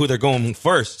tell you who they're going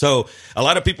first. So a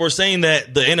lot of people are saying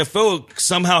that the NFL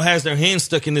somehow has their hands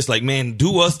stuck in this, like, man,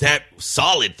 do us that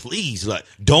solid, please. Like,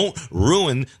 don't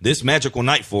ruin this magical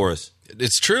night for us.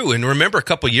 It's true. And remember, a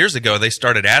couple years ago, they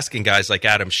started asking guys like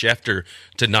Adam Schefter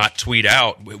to not tweet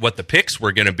out what the picks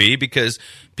were going to be because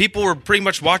people were pretty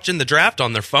much watching the draft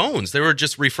on their phones. They were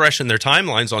just refreshing their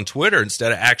timelines on Twitter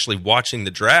instead of actually watching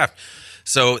the draft.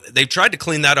 So they've tried to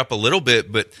clean that up a little bit.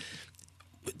 But,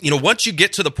 once you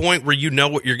get to the point where you know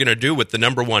what you're going to do with the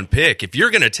number one pick, if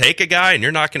you're going to take a guy and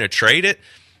you're not going to trade it,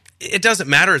 it doesn't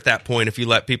matter at that point if you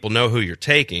let people know who you're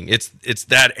taking. It's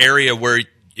that area where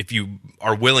if you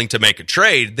are willing to make a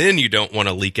trade, then you don't want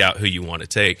to leak out who you want to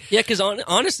take. Yeah, because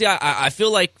honestly, I feel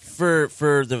like for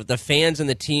the fans and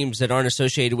the teams that aren't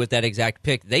associated with that exact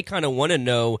pick, they kind of want to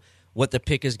know what the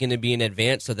pick is going to be in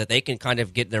advance so that they can kind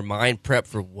of get their mind prepped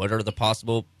for what are the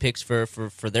possible picks for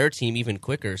their team even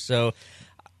quicker. So,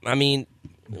 I mean...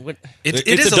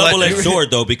 It's a double-edged sword,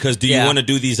 though, because do you want to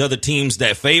do these other teams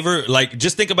that favor? Like,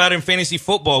 just think about it in fantasy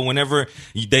football. Whenever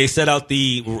they set out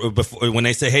when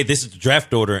they say, "Hey, this is the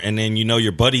draft order," and then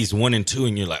your buddy's 1 and 2,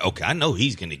 and you're like, "Okay, I know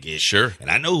he's going to get, sure, and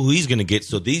I know who he's going to get."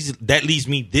 So that leaves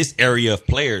me this area of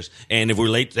players, and if we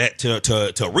relate that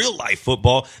to real life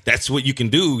football, that's what you can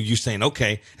do. You're saying,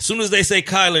 okay, as soon as they say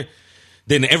Kyler,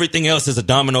 then everything else is a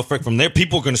domino effect from there.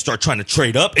 People are going to start trying to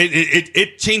trade up.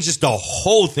 It changes the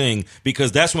whole thing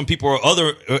because that's when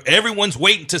everyone's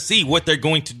waiting to see what they're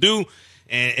going to do.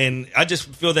 And I just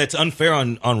feel that's unfair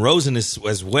on Rosen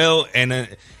as well.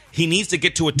 And he needs to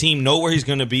get to a team, know where he's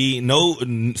going to be,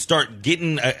 start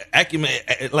getting acumen.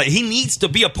 Like, he needs to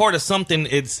be a part of something.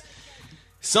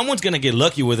 Someone's going to get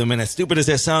lucky with him. And as stupid as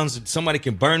that sounds, somebody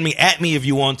can burn me at me if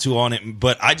you want to on it.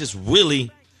 But I just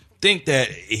really think that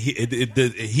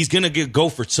he's going to go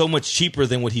for so much cheaper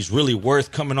than what he's really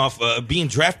worth coming off being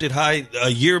drafted high a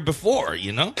year before,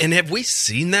 And have we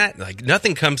seen that? Like,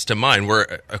 nothing comes to mind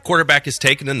where a quarterback is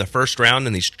taken in the first round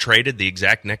and he's traded the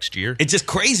exact next year. It's just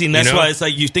crazy, and that's why it's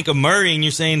like you think of Murray and you're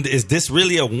saying, is this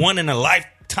really a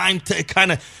one-in-a-lifetime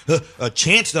kind of a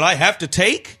chance that I have to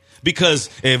take? Because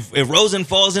if Rosen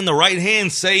falls in the right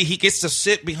hands, say he gets to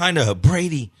sit behind a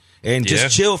Brady and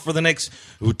just chill for the next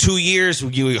 2 years,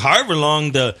 however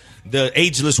long the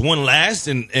ageless one lasts,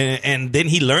 and then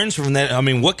he learns from that. I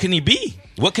mean, what can he be?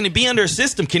 What can he be under a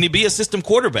system? Can he be a system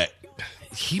quarterback?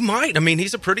 He might. I mean,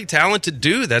 he's a pretty talented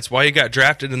dude. That's why he got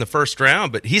drafted in the first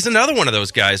round. But he's another one of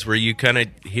those guys where you kind of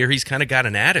hear he's kind of got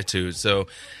an attitude. So,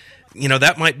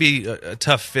 that might be a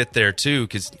tough fit there, too,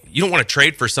 because you don't want to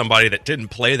trade for somebody that didn't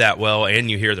play that well,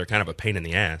 and you hear they're kind of a pain in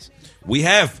the ass. We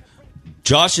have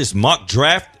Josh's mock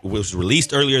draft was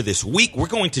released earlier this week. We're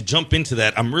going to jump into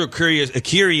that. I'm real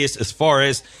curious as far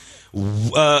as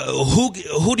who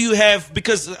do you have?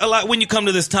 Because when you come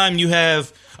to this time, you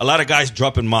have a lot of guys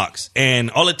dropping mocks,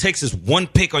 and all it takes is one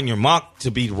pick on your mock to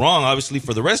be wrong, obviously,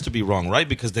 for the rest to be wrong, right?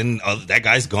 Because then that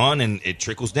guy's gone and it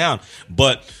trickles down.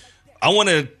 But I want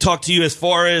to talk to you as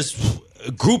far as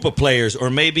a group of players,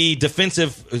 or maybe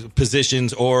defensive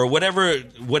positions, or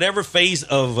whatever phase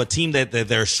of a team that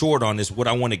they're short on is what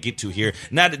I want to get to here.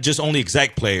 Not just only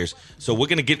exact players. So we're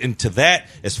going to get into that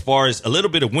as far as a little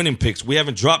bit of winning picks. We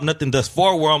haven't dropped nothing thus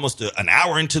far. We're almost an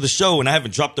hour into the show, and I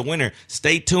haven't dropped the winner.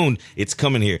 Stay tuned. It's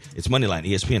coming here. It's Moneyline,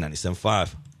 ESPN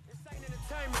 97.5.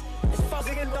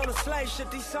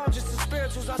 These soldiers and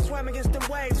spirituals I swam against them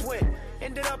waves with.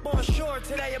 Ended up on shore to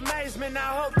their amazement. I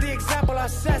hope the example I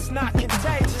set's not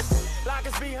contagious. Like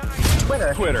us behind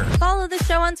Twitter. Follow the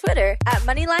show on Twitter at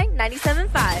Moneyline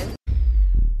 97.5.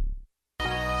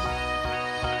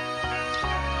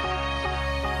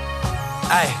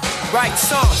 Hey, write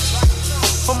songs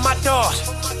for my dog,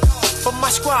 for my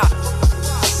squad,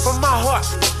 for my heart.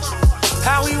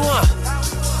 How he won,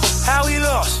 how he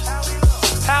lost,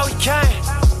 how he came,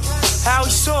 how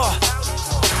he saw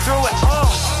through it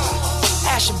all.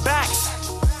 Ashen backs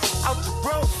out the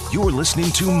roof. You're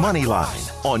listening to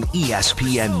Moneyline on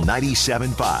ESPN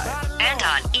 97.5. And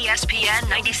on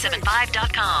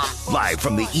ESPN975.com. Live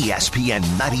from the ESPN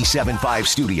 97.5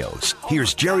 studios,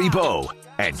 here's Jerry Bow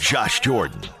and Josh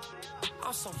Jordan.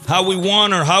 How we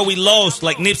won or how we lost,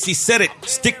 like Nipsey said it,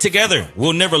 stick together.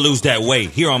 We'll never lose that way.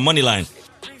 Here on Moneyline,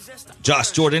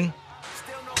 Josh Jordan,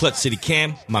 Clutch City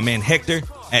Cam, my man Hector,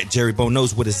 at Jerry Bow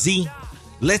Knows with a Z.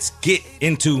 Let's get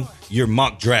into your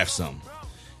mock draft some.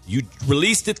 You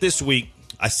released it this week.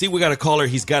 I see we got a caller.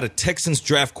 He's got a Texans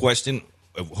draft question.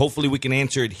 Hopefully we can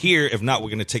answer it here. If not, we're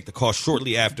going to take the call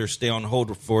shortly after. Stay on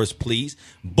hold for us, please.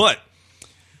 But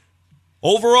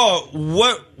overall,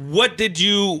 what did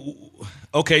you...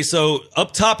 Okay, so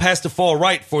up top has to fall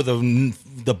right for the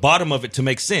bottom of it to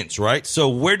make sense, right? So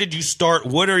where did you start?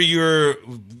 What are your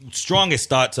strongest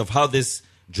thoughts of how this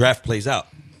draft plays out?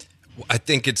 I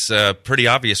think it's pretty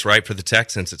obvious, right, for the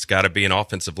Texans. It's got to be an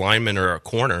offensive lineman or a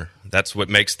corner. That's what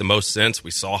makes the most sense.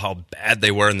 We saw how bad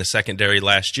they were in the secondary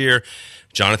last year.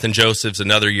 Jonathan Joseph's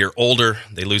another year older.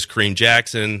 They lose Kareem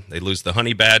Jackson. They lose the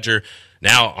Honey Badger.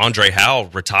 Now Andre Howell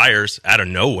retires out of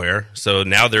nowhere. So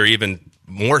now they're even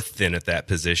more thin at that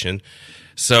position.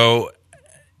 So,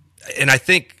 and I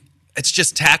think it's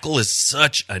just tackle is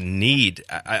such a need.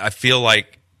 I feel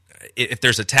like if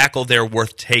there's a tackle there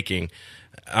worth taking,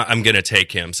 I'm going to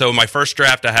take him. So in my first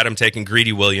draft, I had him taking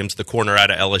Greedy Williams, the corner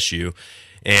out of LSU.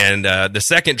 And the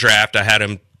second draft, I had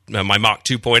him, my mock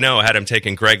 2.0, I had him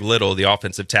taking Greg Little, the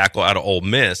offensive tackle out of Ole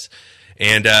Miss.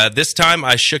 And this time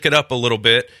I shook it up a little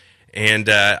bit. And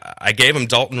I gave him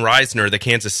Dalton Reisner, the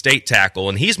Kansas State tackle,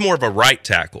 and he's more of a right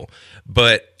tackle.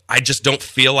 But I just don't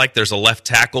feel like there's a left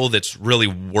tackle that's really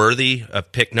worthy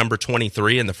of pick number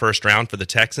 23 in the first round for the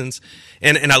Texans.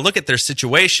 And I look at their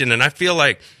situation, and I feel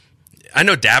like, I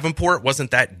know Davenport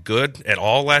wasn't that good at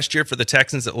all last year for the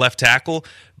Texans at left tackle,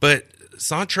 but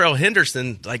Sontrell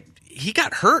Henderson, like, he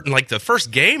got hurt in, like, the first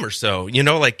game or so. You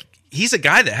know, like, he's a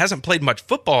guy that hasn't played much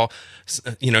football.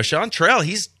 You know, Sontrell,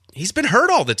 he's been hurt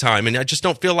all the time, and I just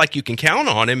don't feel like you can count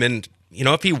on him. And, you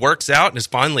know, if he works out and is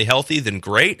finally healthy, then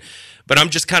great. But I'm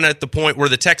just kind of at the point where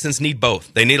the Texans need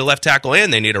both. They need a left tackle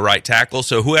and they need a right tackle.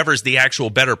 So whoever's the actual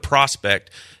better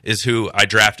prospect is who I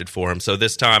drafted for him. So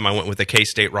this time I went with a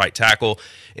K-State right tackle.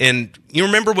 And you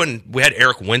remember when we had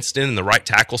Eric Winston and the right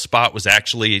tackle spot was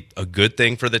actually a good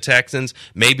thing for the Texans?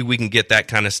 Maybe we can get that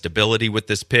kind of stability with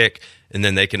this pick, and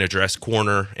then they can address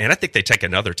corner. And I think they take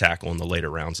another tackle in the later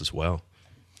rounds as well.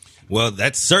 Well,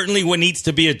 that's certainly what needs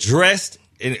to be addressed.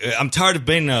 I'm tired of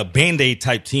being a Band-Aid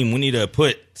type team. We need to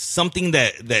put something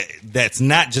that's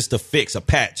not just a fix, a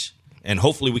patch, and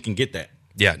hopefully we can get that.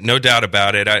 Yeah, no doubt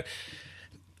about it.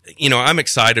 I'm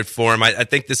excited for him. I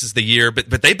think this is the year,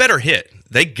 but they better hit.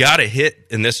 They got to hit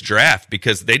in this draft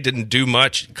because they didn't do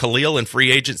much. Khalil in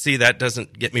free agency, that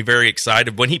doesn't get me very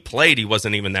excited. When he played, he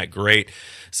wasn't even that great.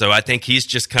 So I think he's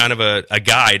just kind of a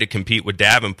guy to compete with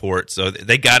Davenport. So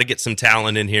they got to get some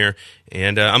talent in here,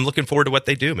 and I'm looking forward to what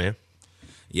they do, man.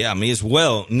 Yeah, me as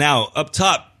well. Now, up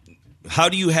top, how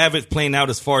do you have it playing out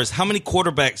as far as how many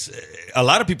quarterbacks? A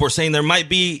lot of people are saying there might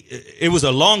be, it was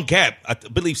a long gap. I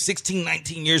believe 16,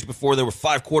 19 years before there were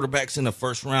 5 quarterbacks in the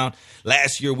first round.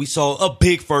 Last year, we saw a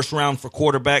big first round for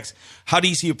quarterbacks. How do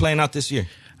you see it playing out this year?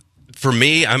 For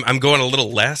me, I'm going a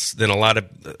little less than a lot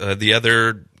of the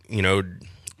other,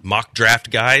 mock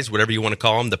draft guys, whatever you want to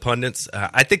call them, the pundits.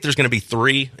 I think there's going to be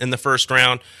 3 in the first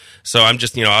round. So I'm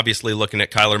just, obviously looking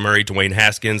at Kyler Murray, Dwayne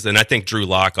Haskins, and I think Drew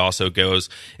Lock also goes.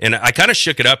 And I kind of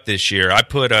shook it up this year. I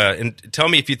put, and tell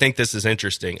me if you think this is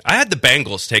interesting. I had the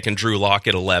Bengals taking Drew Lock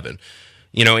at 11.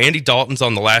 Andy Dalton's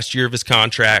on the last year of his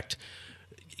contract.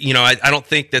 I don't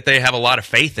think that they have a lot of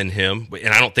faith in him,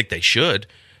 and I don't think they should.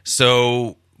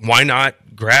 So why not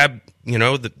grab,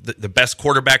 the best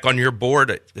quarterback on your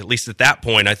board? At least at that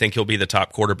point, I think he'll be the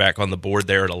top quarterback on the board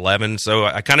there at 11. So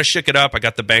I kind of shook it up. I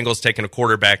got the Bengals taking a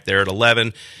quarterback there at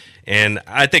 11, and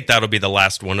I think that'll be the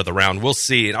last one of the round. We'll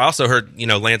see. And I also heard,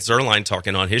 Lance Zierlein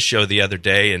talking on his show the other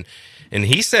day, and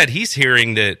he said he's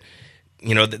hearing that,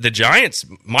 the Giants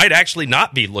might actually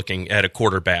not be looking at a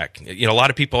quarterback. A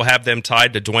lot of people have them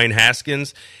tied to Dwayne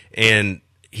Haskins, and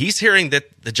he's hearing that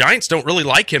the Giants don't really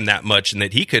like him that much and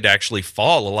that he could actually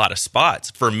fall a lot of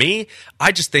spots. For me,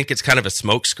 I just think it's kind of a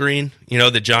smokescreen.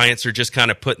 The Giants are just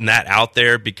kind of putting that out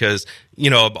there because,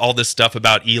 all this stuff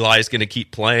about Eli's going to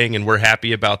keep playing and we're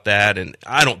happy about that. And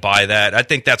I don't buy that. I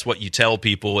think that's what you tell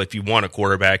people if you want a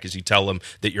quarterback is you tell them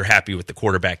that you're happy with the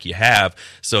quarterback you have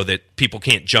so that people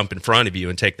can't jump in front of you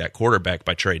and take that quarterback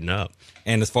by trading up.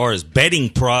 And as far as betting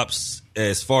props,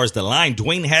 as far as the line,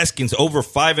 Dwayne Haskins over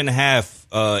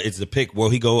 5.5 is the pick. Will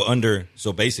he go under?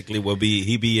 So basically, will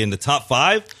he be in the top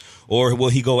 5, or will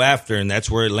he go after? And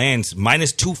that's where it lands.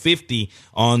 Minus 250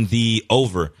 on the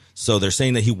over. So they're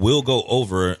saying that he will go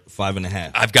over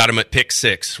 5.5. I've got him at pick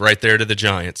 6 right there to the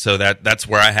Giants. So that's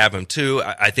where I have him too.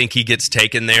 I think he gets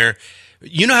taken there.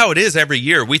 You know how it is every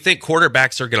year. We think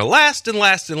quarterbacks are going to last and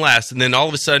last and last, and then all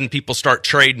of a sudden people start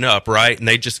trading up, right? And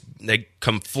they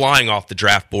come flying off the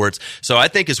draft boards. So I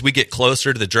think as we get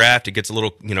closer to the draft, it gets a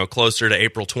little, closer to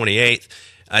April 28th.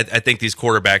 I think these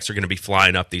quarterbacks are going to be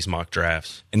flying up these mock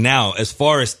drafts. And now, as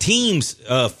far as teams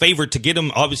favored to get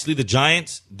them, obviously the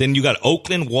Giants. Then you got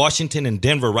Oakland, Washington, and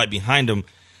Denver right behind them.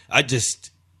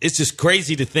 It's just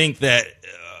crazy to think that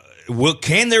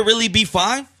can there really be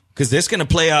 5? Because that's going to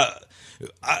play out.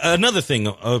 Another thing,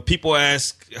 people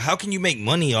ask, how can you make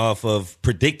money off of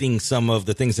predicting some of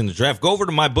the things in the draft? Go over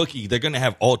to MyBookie. They're going to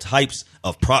have all types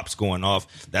of props going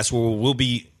off. That's where we'll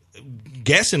be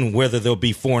guessing whether there'll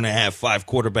be 4.5, 5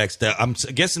 quarterbacks. That I'm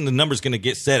guessing the number's going to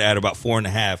get set at about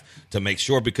 4.5 to make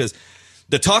sure, because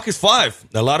the talk is 5.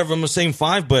 A lot of them are saying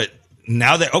 5, but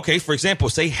now that, okay, for example,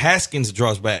 say Haskins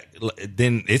draws back,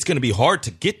 then it's going to be hard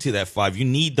to get to that 5. You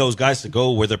need those guys to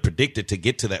go where they're predicted to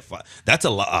get to that 5. That's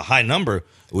a high number.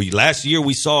 Last year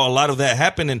we saw a lot of that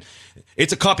happen, and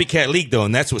it's a copycat league, though,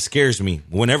 and that's what scares me.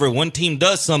 Whenever one team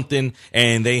does something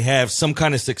and they have some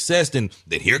kind of success, then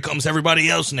here comes everybody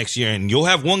else next year, and you'll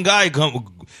have one guy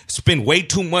spend way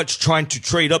too much trying to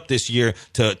trade up this year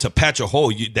to patch a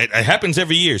hole. That happens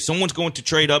every year. Someone's going to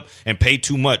trade up and pay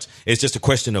too much. It's just a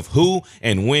question of who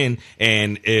and when,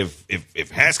 and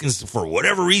if Haskins, for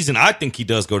whatever reason, I think he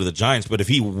does go to the Giants, but if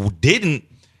he didn't,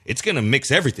 it's going to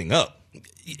mix everything up.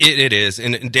 It is.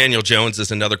 And Daniel Jones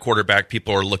is another quarterback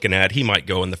people are looking at. He might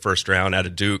go in the first round out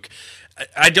of Duke.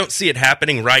 I don't see it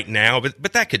happening right now,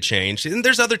 but that could change. And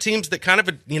there's other teams that kind of,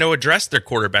 address their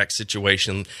quarterback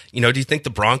situation. Do you think the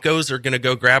Broncos are going to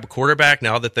go grab a quarterback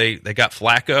now that they got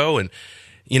Flacco? And,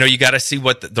 you got to see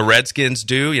what the Redskins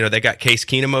do. They got Case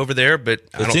Keenum over there, but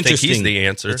I don't think he's the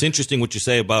answer. It's interesting what you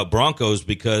say about Broncos,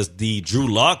 because the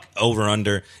Drew Lock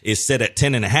over-under is set at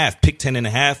 10.5. Pick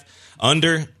 10.5.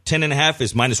 Under 10.5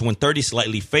 is minus 130,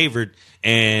 slightly favored.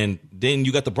 And then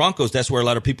you got the Broncos. That's where a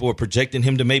lot of people are projecting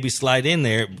him to maybe slide in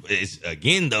there.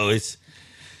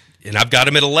 And I've got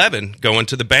him at 11 going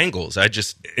to the Bengals.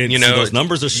 Those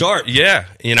numbers are sharp. Yeah.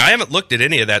 I haven't looked at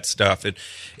any of that stuff. And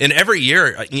every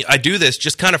year I do this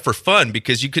just kind of for fun,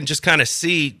 because you can just kind of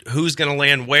see who's going to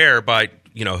land where by,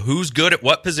 who's good at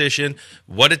what position,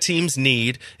 what a team's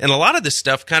need. And a lot of this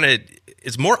stuff kind of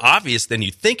is more obvious than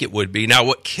you think it would be. Now,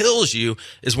 what kills you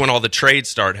is when all the trades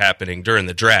start happening during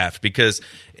the draft,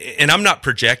 and I'm not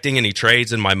projecting any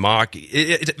trades in my mock.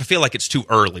 I feel like it's too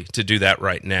early to do that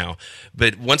right now.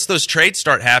 But once those trades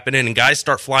start happening and guys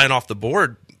start flying off the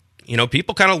board,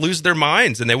 people kind of lose their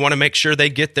minds and they want to make sure they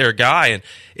get their guy. And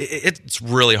it's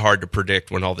really hard to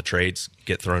predict when all the trades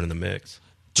get thrown in the mix.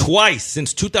 Twice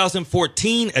since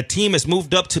 2014, a team has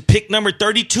moved up to pick number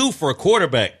 32 for a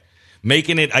quarterback,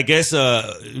 making it, I guess,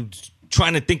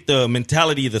 trying to think the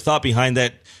mentality, the thought behind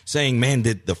that, saying, man,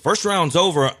 the first round's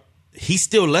over. He's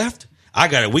still left.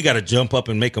 We got to jump up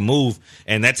and make a move.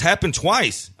 And that's happened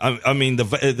twice. I mean,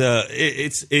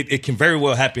 it can very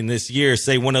well happen this year.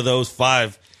 Say one of those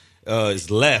 5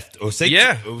 is left, or say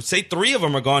 3 of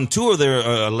them are gone, 2 of them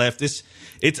are left.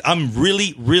 I'm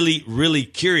really, really, really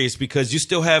curious, because you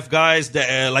still have guys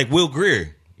that like Will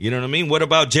Grier. You know what I mean? What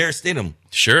about Jarrett Stidham?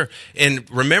 Sure. And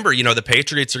remember, the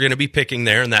Patriots are going to be picking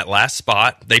there in that last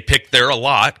spot. They pick there a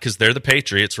lot because they're the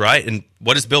Patriots, right? And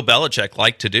what does Bill Belichick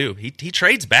like to do? He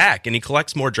trades back and he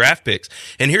collects more draft picks.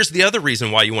 And here's the other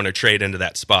reason why you want to trade into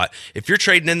that spot. If you're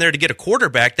trading in there to get a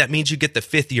quarterback, that means you get the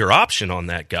 5th-year option on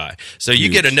that guy. So you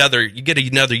get another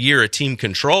year of team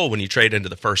control when you trade into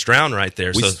the first round right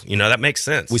there. So that makes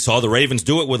sense. We saw the Ravens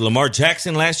do it with Lamar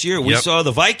Jackson last year. We saw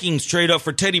the Vikings trade up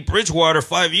for Teddy Bridgewater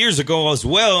 5 years ago as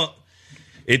well.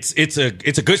 It's a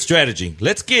good strategy.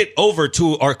 Let's get over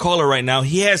to our caller right now.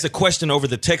 He has a question over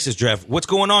the Texas draft. What's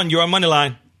going on? You're on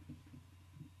Moneyline.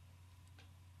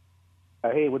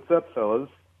 Hey, what's up, fellas?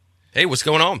 Hey, what's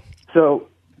going on? So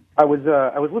I was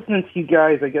listening to you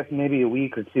guys, I guess maybe a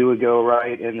week or 2 ago,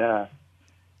 right? And I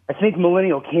think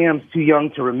Millennial Cam's too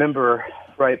young to remember,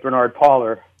 right, Bernard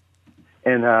Pollard,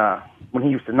 and when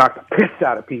he used to knock the piss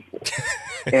out of people.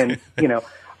 And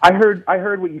I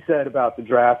heard what you said about the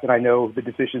draft, and I know the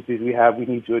deficiencies we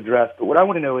need to address. But what I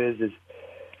want to know is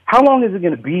how long is it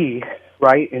going to be,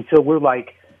 right, until we're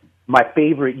like my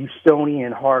favorite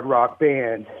Houstonian hard rock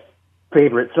band,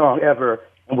 favorite song ever,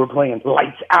 and we're playing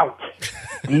Lights Out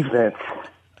defense?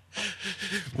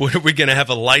 What, are we going to have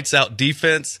a lights out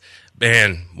defense?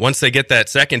 Man, once they get that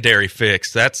secondary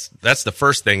fixed, that's the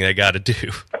first thing they got to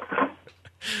do.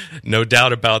 No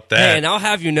doubt about that. Hey, and I'll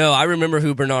have you know, I remember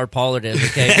who Bernard Pollard is,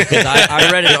 okay? Because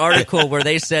I read an article where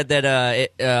they said that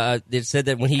it said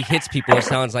that when he hits people, it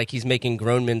sounds like he's making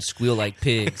grown men squeal like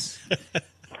pigs.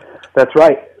 That's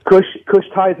right. Kush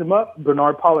ties him up.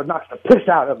 Bernard Pollard knocks the piss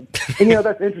out of him. And,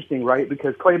 that's interesting, right?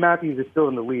 Because Clay Matthews is still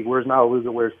in the league. Where's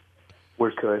Malaluga?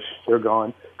 Where's Kush? They're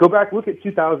gone. Go back, look at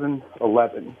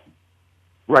 2011.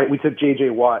 Right, we took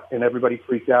J.J. Watt, and everybody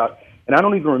freaked out. And I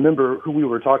don't even remember who we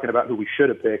were talking about, who we should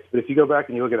have picked. But if you go back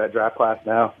and you look at that draft class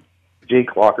now,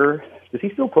 Jake Locker, does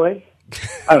he still play?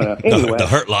 I don't know. Anyway, the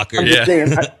Hurt Locker. I'm just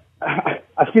saying,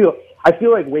 I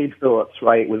feel like Wade Phillips,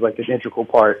 right, was like an integral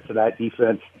part to that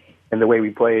defense and the way we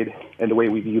played and the way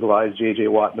we've utilized J.J.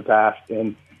 Watt in the past.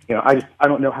 And I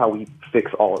don't know how we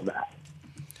fix all of that.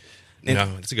 No,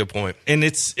 that's a good point. And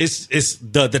it's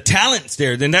the talent's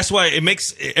there. Then that's why it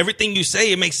makes everything you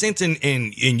say, it makes sense. And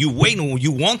you wait and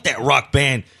you want that rock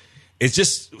band. It's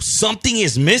just something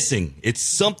is missing.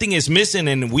 Something is missing,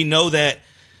 and we know that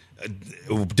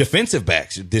defensive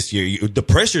backs this year, the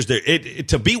pressure's there.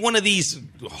 To be one of these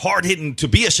hard hitting, to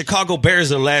be a Chicago Bears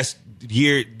the last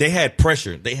year, they had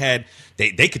pressure.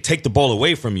 They could take the ball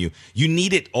away from you. You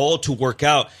need it all to work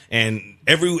out. And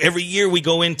every year we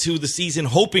go into the season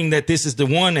hoping that this is the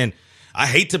one. And I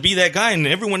hate to be that guy. And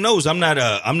everyone knows I'm not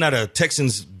a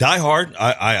Texans diehard.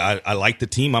 I like the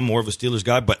team. I'm more of a Steelers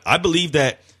guy. But I believe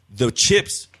that the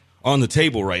chips on the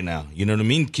table right now. You know what I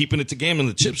mean? Keeping it to game, and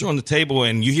the chips are on the table.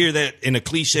 And you hear that in a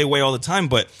cliche way all the time.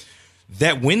 But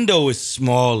that window is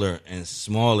smaller and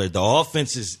smaller. The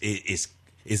offense is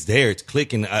there. It's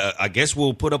clicking. I guess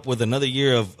we'll put up with another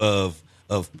year of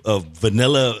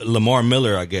vanilla Lamar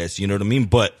Miller, I guess. You know what I mean?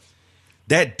 But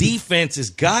that defense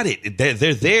has got it.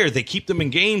 They're there. They keep them in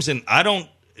games, and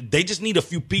they just need a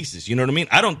few pieces. You know what I mean?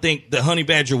 I don't think the Honey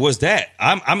Badger was that.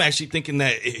 I'm actually thinking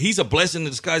that he's a blessing in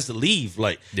disguise to leave.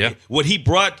 Like, what he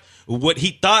brought, what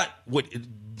you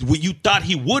thought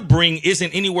he would bring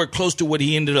isn't anywhere close to what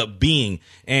he ended up being.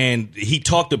 And he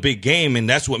talked a big game, and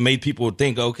that's what made people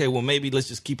think, okay, well, maybe let's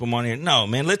just keep him on here. No,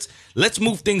 man, let's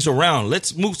move things around.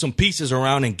 Let's move some pieces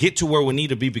around and get to where we need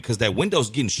to be, because that window's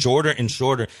getting shorter and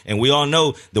shorter. And we all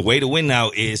know the way to win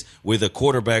now is with a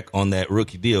quarterback on that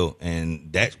rookie deal,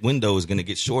 and that window is going to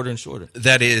get shorter and shorter.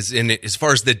 That is, and as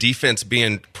far as the defense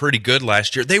being pretty good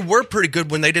last year, they were pretty good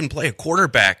when they didn't play a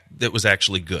quarterback that was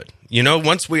actually good. You know,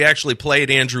 once we actually played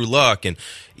Andrew Luck, and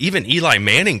even Eli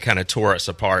Manning kind of tore us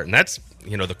apart, and that's,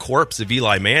 the corpse of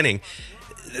Eli Manning.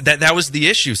 That was the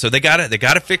issue. So they got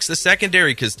to fix the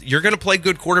secondary, because you're going to play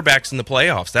good quarterbacks in the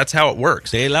playoffs. That's how it works.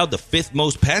 They allowed the 5th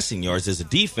most passing yards as a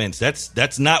defense.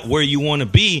 That's not where you want to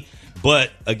be.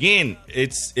 But again,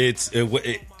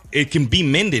 it can be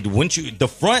mended once the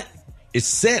front is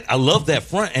set. I love that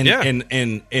front.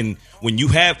 And when you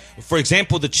have, for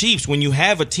example, the Chiefs, when you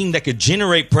have a team that could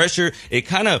generate pressure, it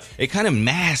kind of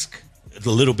masks a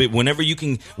little bit whenever you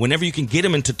can get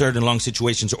them into third and long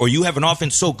situations, or you have an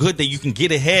offense so good that you can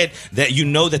get ahead that you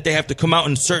know that they have to come out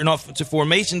in certain offensive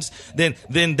formations, then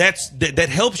that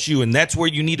helps you, and that's where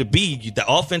you need to be. The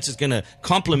offense is going to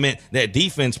complement that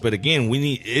defense, but again,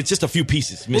 it's just a few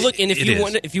pieces. Well, look, and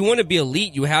if you want to be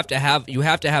elite, you have to have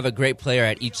a great player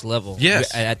at each level.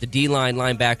 Yes, at the D-line,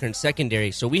 linebacker, and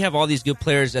secondary. So we have all these good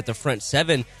players at the front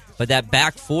 7, but that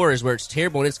back 4 is where it's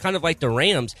terrible, and it's kind of like the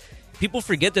Rams. People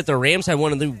forget that the Rams had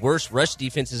one of the worst rush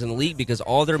defenses in the league because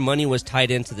all their money was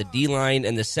tied into the D-line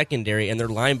and the secondary, and their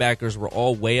linebackers were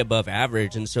all way above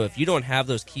average. And so if you don't have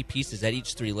those key pieces at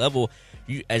each 3 level,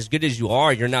 as good as you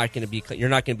are, you're not going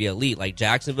to be elite. Like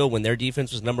Jacksonville, when their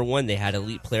defense was number 1, they had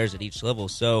elite players at each level.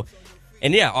 So,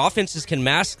 and yeah, offenses can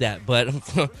mask that, but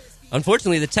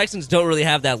unfortunately, the Texans don't really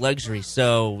have that luxury.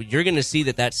 So you're going to see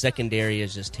that secondary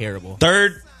is just terrible.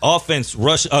 Third offense,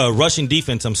 rushing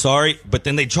defense, I'm sorry, but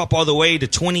then they drop all the way to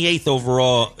 28th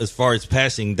overall as far as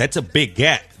passing. That's a big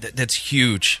gap. That's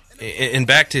huge. And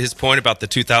back to his point about the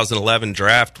 2011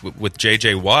 draft with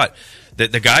J.J. Watt,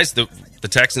 the guys the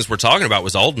Texans were talking about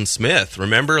was Aldon Smith.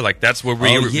 Remember, like that's where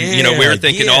we were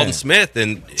thinking Aldon Smith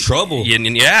and trouble.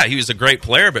 And yeah, he was a great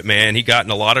player, but man, he got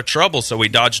in a lot of trouble, so we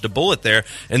dodged a bullet there.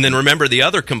 And then remember, the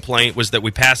other complaint was that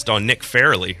we passed on Nick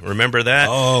Fairley. Remember that?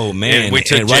 Oh man, and we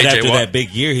took right J.J. after Watt. that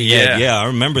big year he had. Yeah, I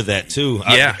remember that too.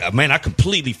 Yeah, I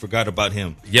completely forgot about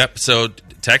him. Yep. So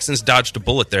Texans dodged a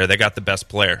bullet there. They got the best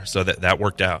player, so that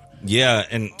worked out. Yeah,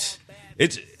 and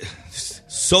it's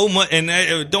so much, and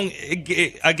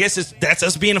I guess that's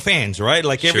us being fans, right?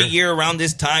 Like every year around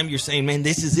this time, you're saying, "Man,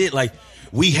 this is it. Like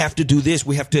we have to do this.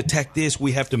 We have to attack this.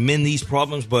 We have to mend these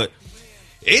problems." But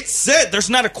it's said, there's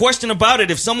not a question about it.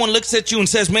 If someone looks at you and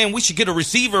says, "Man, we should get a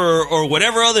receiver or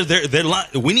whatever other,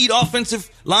 we need offensive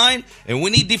line and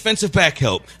we need defensive back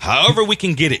help. However, we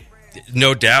can get it."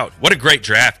 No doubt. What a great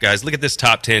draft, guys. Look at this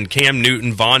top 10. Cam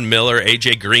Newton, Von Miller,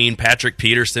 A.J. Green, Patrick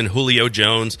Peterson, Julio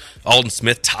Jones, Aldon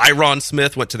Smith, Tyron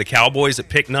Smith went to the Cowboys at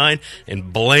pick 9,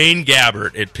 and Blaine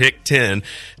Gabbert at pick 10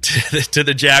 to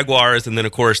the Jaguars. And then,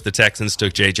 of course, the Texans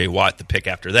took J.J. Watt the pick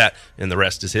after that, and the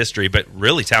rest is history. But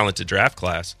really talented draft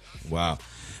class. Wow.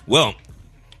 Well,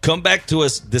 Come back to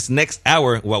us this next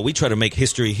hour while we try to make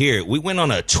history here. We went on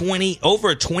over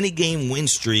a 20-game win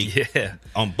streak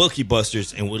on Bookie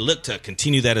Busters, and we'll look to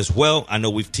continue that as well. I know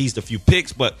we've teased a few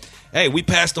picks, but, hey, we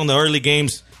passed on the early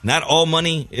games. Not all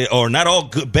money or not all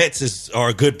good bets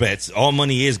are good bets. All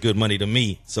money is good money to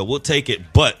me, so we'll take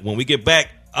it. But when we get back,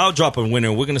 I'll drop a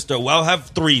winner. We're going to start. Well, I'll have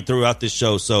 3 throughout this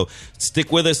show, so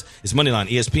stick with us. It's Moneyline,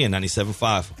 ESPN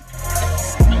 97.5.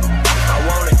 I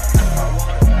want it.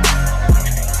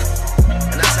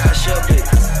 And that's how it should be.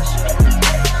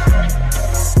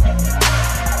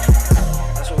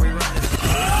 That's what we run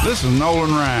this. This is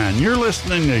Nolan Ryan. You're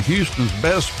listening to Houston's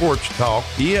best sports talk,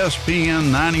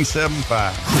 ESPN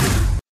 97.5.